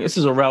rousing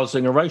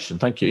oration.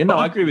 Thank you. No,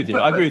 I agree with you.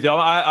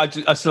 I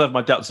still have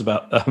my doubts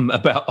about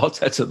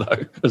Arteta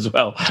though, as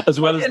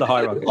well as the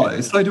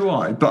hierarchy. So do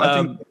I. But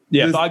I think.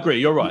 But I agree.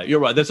 You're right.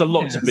 There's a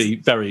lot to be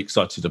very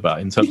excited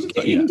about in terms of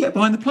you can get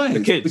behind the players,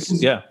 the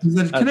kids.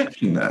 There's a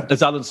connection there.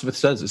 As Alan Smith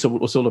says, it's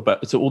all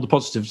about. All the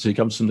positivity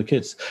comes from the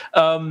kids.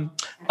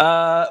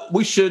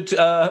 We should.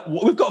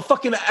 We've got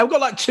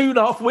like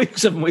 2.5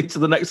 weeks, haven't we, to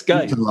the next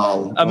game?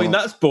 I mean,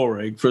 that's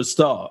boring for a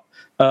start.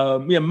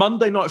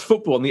 Monday Night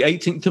Football on the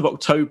 18th of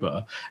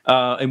October,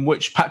 in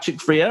which Patrick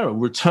Vieira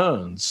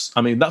returns.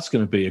 I mean, that's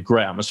going to be a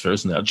great atmosphere,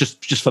 isn't it?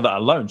 Just for that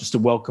alone, just to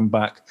welcome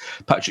back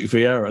Patrick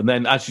Vieira. And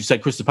then, as you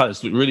said, Crystal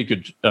Palace looked really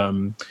good.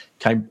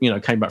 Came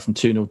back from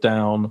 2-0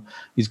 down.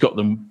 He's got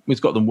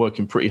them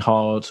working pretty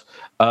hard.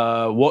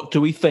 What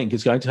do we think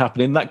is going to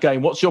happen in that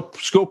game? What's your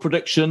score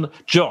prediction,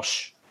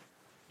 Josh?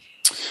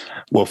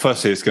 Well,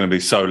 firstly, it's going to be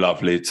so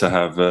lovely to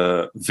have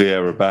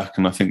Vieira back,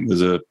 and I think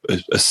there's a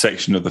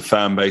section of the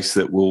fan base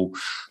that will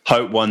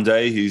hope one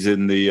day he's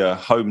in the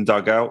home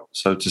dugout,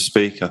 so to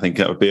speak. I think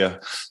that would be a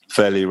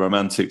fairly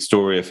romantic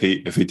story if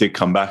he did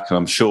come back, and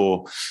I'm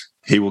sure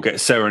he will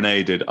get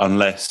serenaded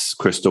unless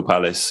Crystal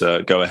Palace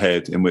go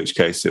ahead, in which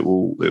case it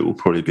will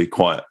probably be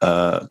quite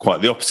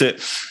the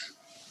opposite.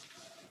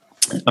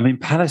 I mean,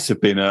 Palace have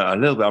been a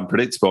little bit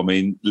unpredictable. I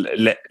mean,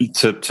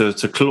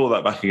 to claw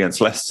that back against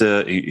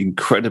Leicester,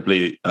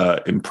 incredibly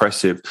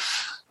impressive.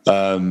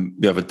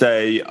 The other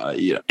day,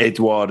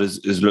 Edouard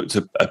has looked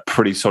a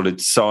pretty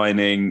solid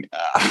signing.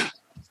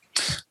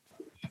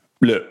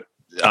 Look,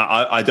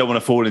 I don't want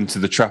to fall into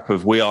the trap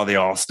of we are the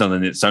Arsenal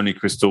and it's only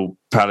Crystal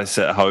Palace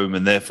at home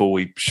and therefore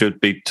we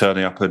should be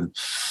turning up and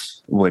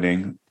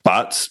winning.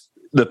 But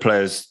the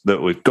players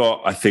that we've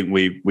got, I think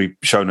we've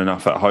shown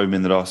enough at home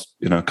in the last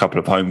couple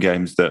of home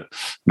games that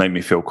made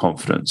me feel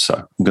confident. So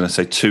I'm going to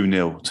say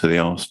 2-0 to the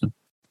Arsenal.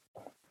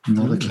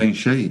 Another clean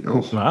sheet.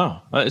 Oh.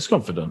 Wow, that is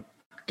confident.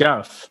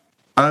 Gareth?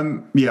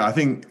 I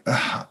think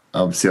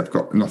obviously I've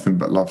got nothing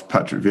but love for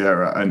Patrick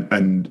Vieira,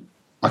 and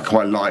I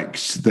quite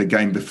liked the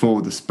game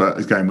before the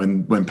Spurs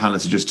game when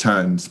Palace had just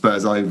turned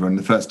Spurs over, and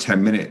the first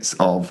 10 minutes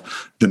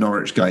of the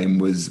Norwich game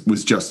was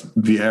just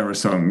Vieira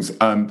songs.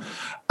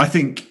 I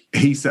think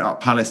he set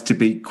up Palace to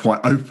be quite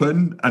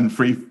open and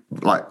free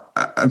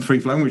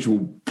flowing, which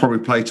will probably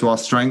play to our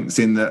strengths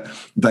in that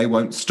they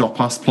won't stop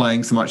us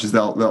playing so much as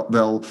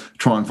they'll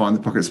try and find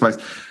the pocket space.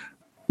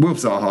 Wilf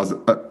Zaha's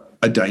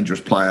a dangerous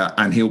player,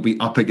 and he'll be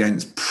up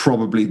against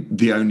probably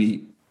the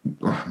only.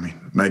 I mean,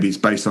 maybe it's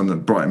based on the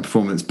Brighton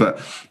performance, but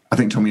I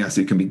think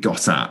Tomiyasu can be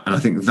got at, and I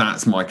think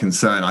that's my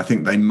concern. I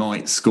think they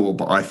might score,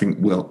 but I think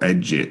we'll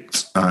edge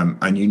it.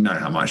 And you know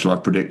how much I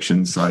love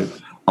predictions, so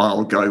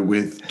I'll go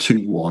with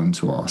 2-1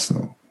 to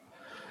Arsenal.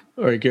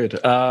 Very good.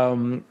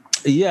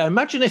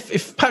 Imagine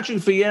if Patrick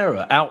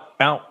Vieira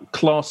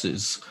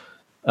outclasses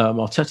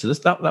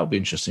Arteta. That would be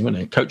interesting,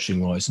 wouldn't it?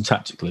 Coaching wise and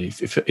tactically,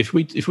 if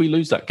we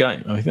lose that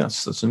game, I think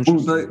that's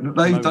interesting. Well,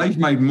 they've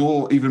made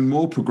even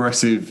more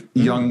progressive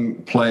young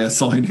player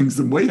signings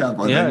than we have.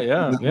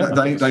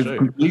 They've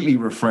completely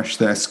refreshed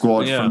their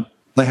squad. Yeah.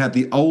 They had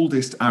the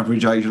oldest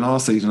average age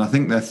last season. I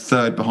think they're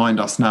third behind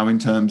us now in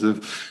terms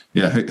of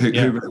who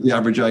wrote the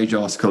average age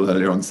article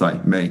earlier on, say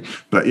me.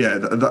 But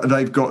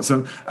they've got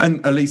some,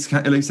 and Elise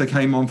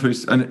came on for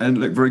and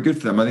looked very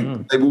good for them. I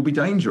think they will be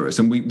dangerous,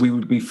 and we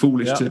would be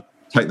foolish to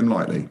take them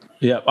lightly.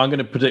 Yeah, I'm going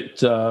to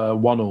predict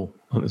 1-1.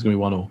 I think it's going to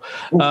be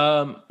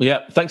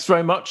 1-1. Thanks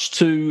very much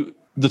to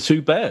the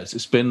two Bears.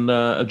 It's been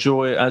a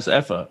joy as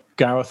ever.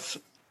 Gareth,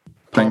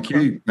 Thank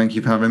you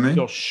for having me.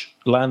 Josh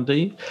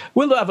Landy.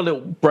 We'll have a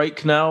little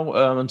break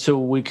now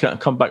until we can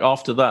come back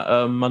after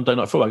that Monday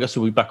Night Football. I guess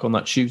we'll be back on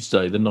that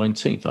Tuesday, the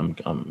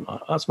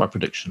 19th. That's my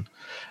prediction.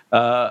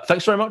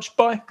 Thanks very much.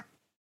 Bye.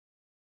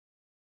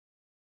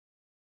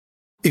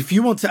 If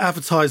you want to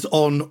advertise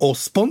on or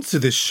sponsor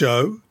this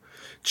show,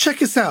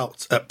 check us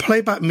out at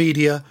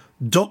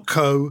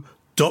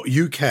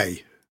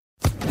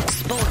playbackmedia.co.uk.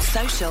 Sports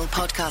Social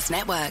Podcast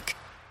Network.